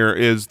thing here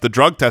is the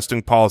drug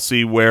testing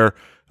policy where,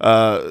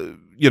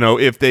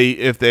 if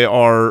they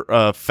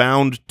are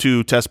found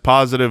to test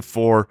positive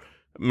for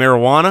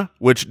marijuana,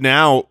 which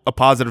now a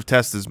positive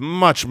test is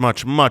much,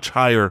 much, much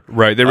higher.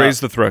 Right, they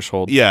raised the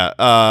threshold.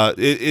 Yeah,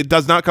 it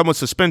does not come with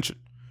suspension.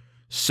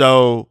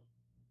 So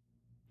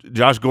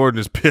Josh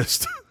Gordon is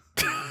pissed.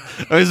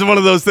 It's one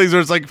of those things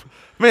where it's like,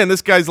 man,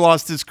 this guy's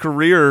lost his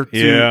career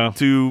to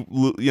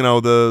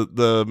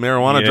the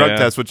marijuana drug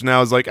test, which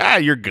now is like,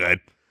 you're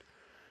good.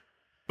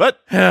 But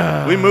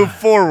we move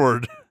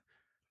forward.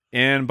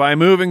 And by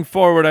moving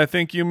forward, I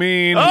think you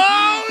mean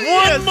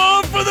one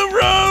more for the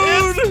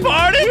road. It's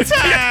party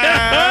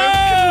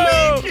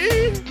time.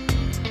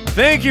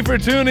 Thank you for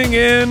tuning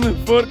in,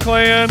 Foot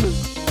Clan.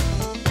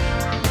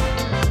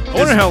 I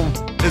wonder how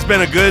it's been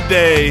a good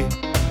day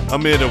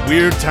amid a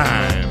weird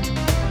time.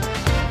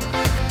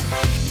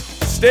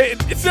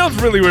 It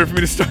sounds really weird for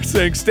me to start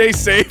saying stay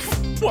safe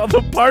while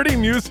the party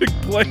music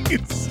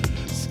plays.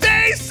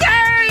 Stay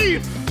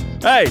safe!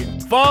 Hey,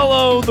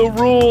 follow the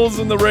rules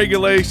and the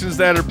regulations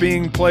that are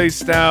being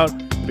placed out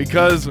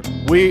because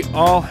we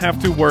all have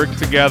to work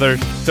together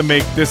to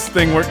make this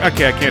thing work.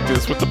 Okay, I can't do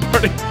this with the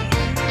party.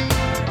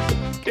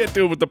 Can't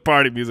do it with the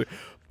party music.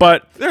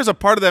 But there's a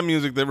part of that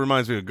music that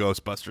reminds me of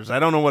Ghostbusters. I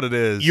don't know what it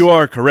is. You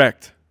are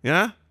correct.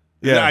 Yeah?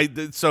 Yeah.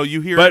 So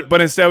you hear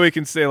But instead we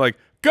can say like,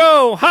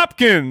 go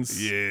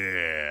Hopkins!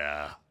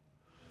 Yeah.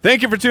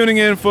 Thank you for tuning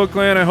in, Foot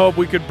Clan. I hope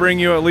we could bring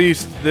you at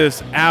least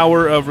this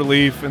hour of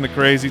relief in the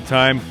crazy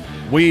time.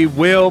 We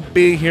will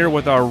be here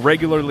with our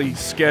regularly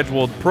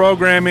scheduled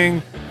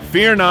programming.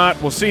 Fear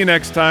not. We'll see you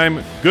next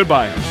time.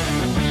 Goodbye.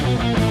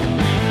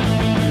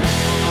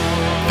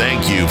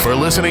 Thank you for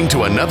listening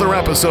to another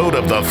episode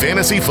of the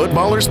Fantasy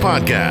Footballers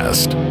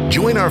Podcast.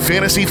 Join our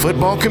fantasy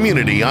football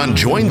community on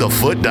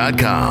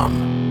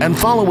jointhefoot.com and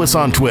follow us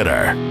on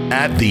Twitter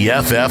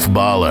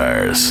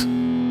 @TheFFBallers.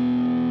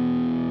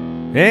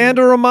 And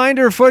a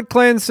reminder, Foot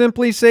Clan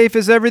Simply Safe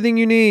is everything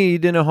you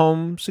need in a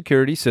home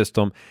security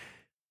system.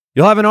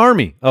 You'll have an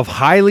army of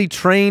highly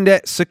trained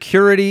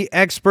security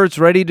experts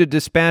ready to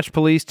dispatch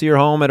police to your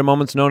home at a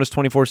moment's notice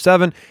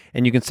 24/7,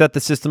 and you can set the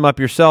system up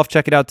yourself.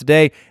 Check it out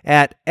today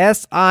at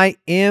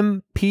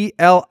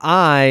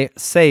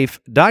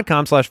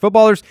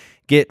simplisafe.com/footballers.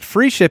 Get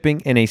free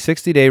shipping and a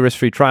 60-day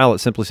risk-free trial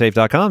at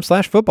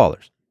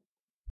simplysafe.com/footballers.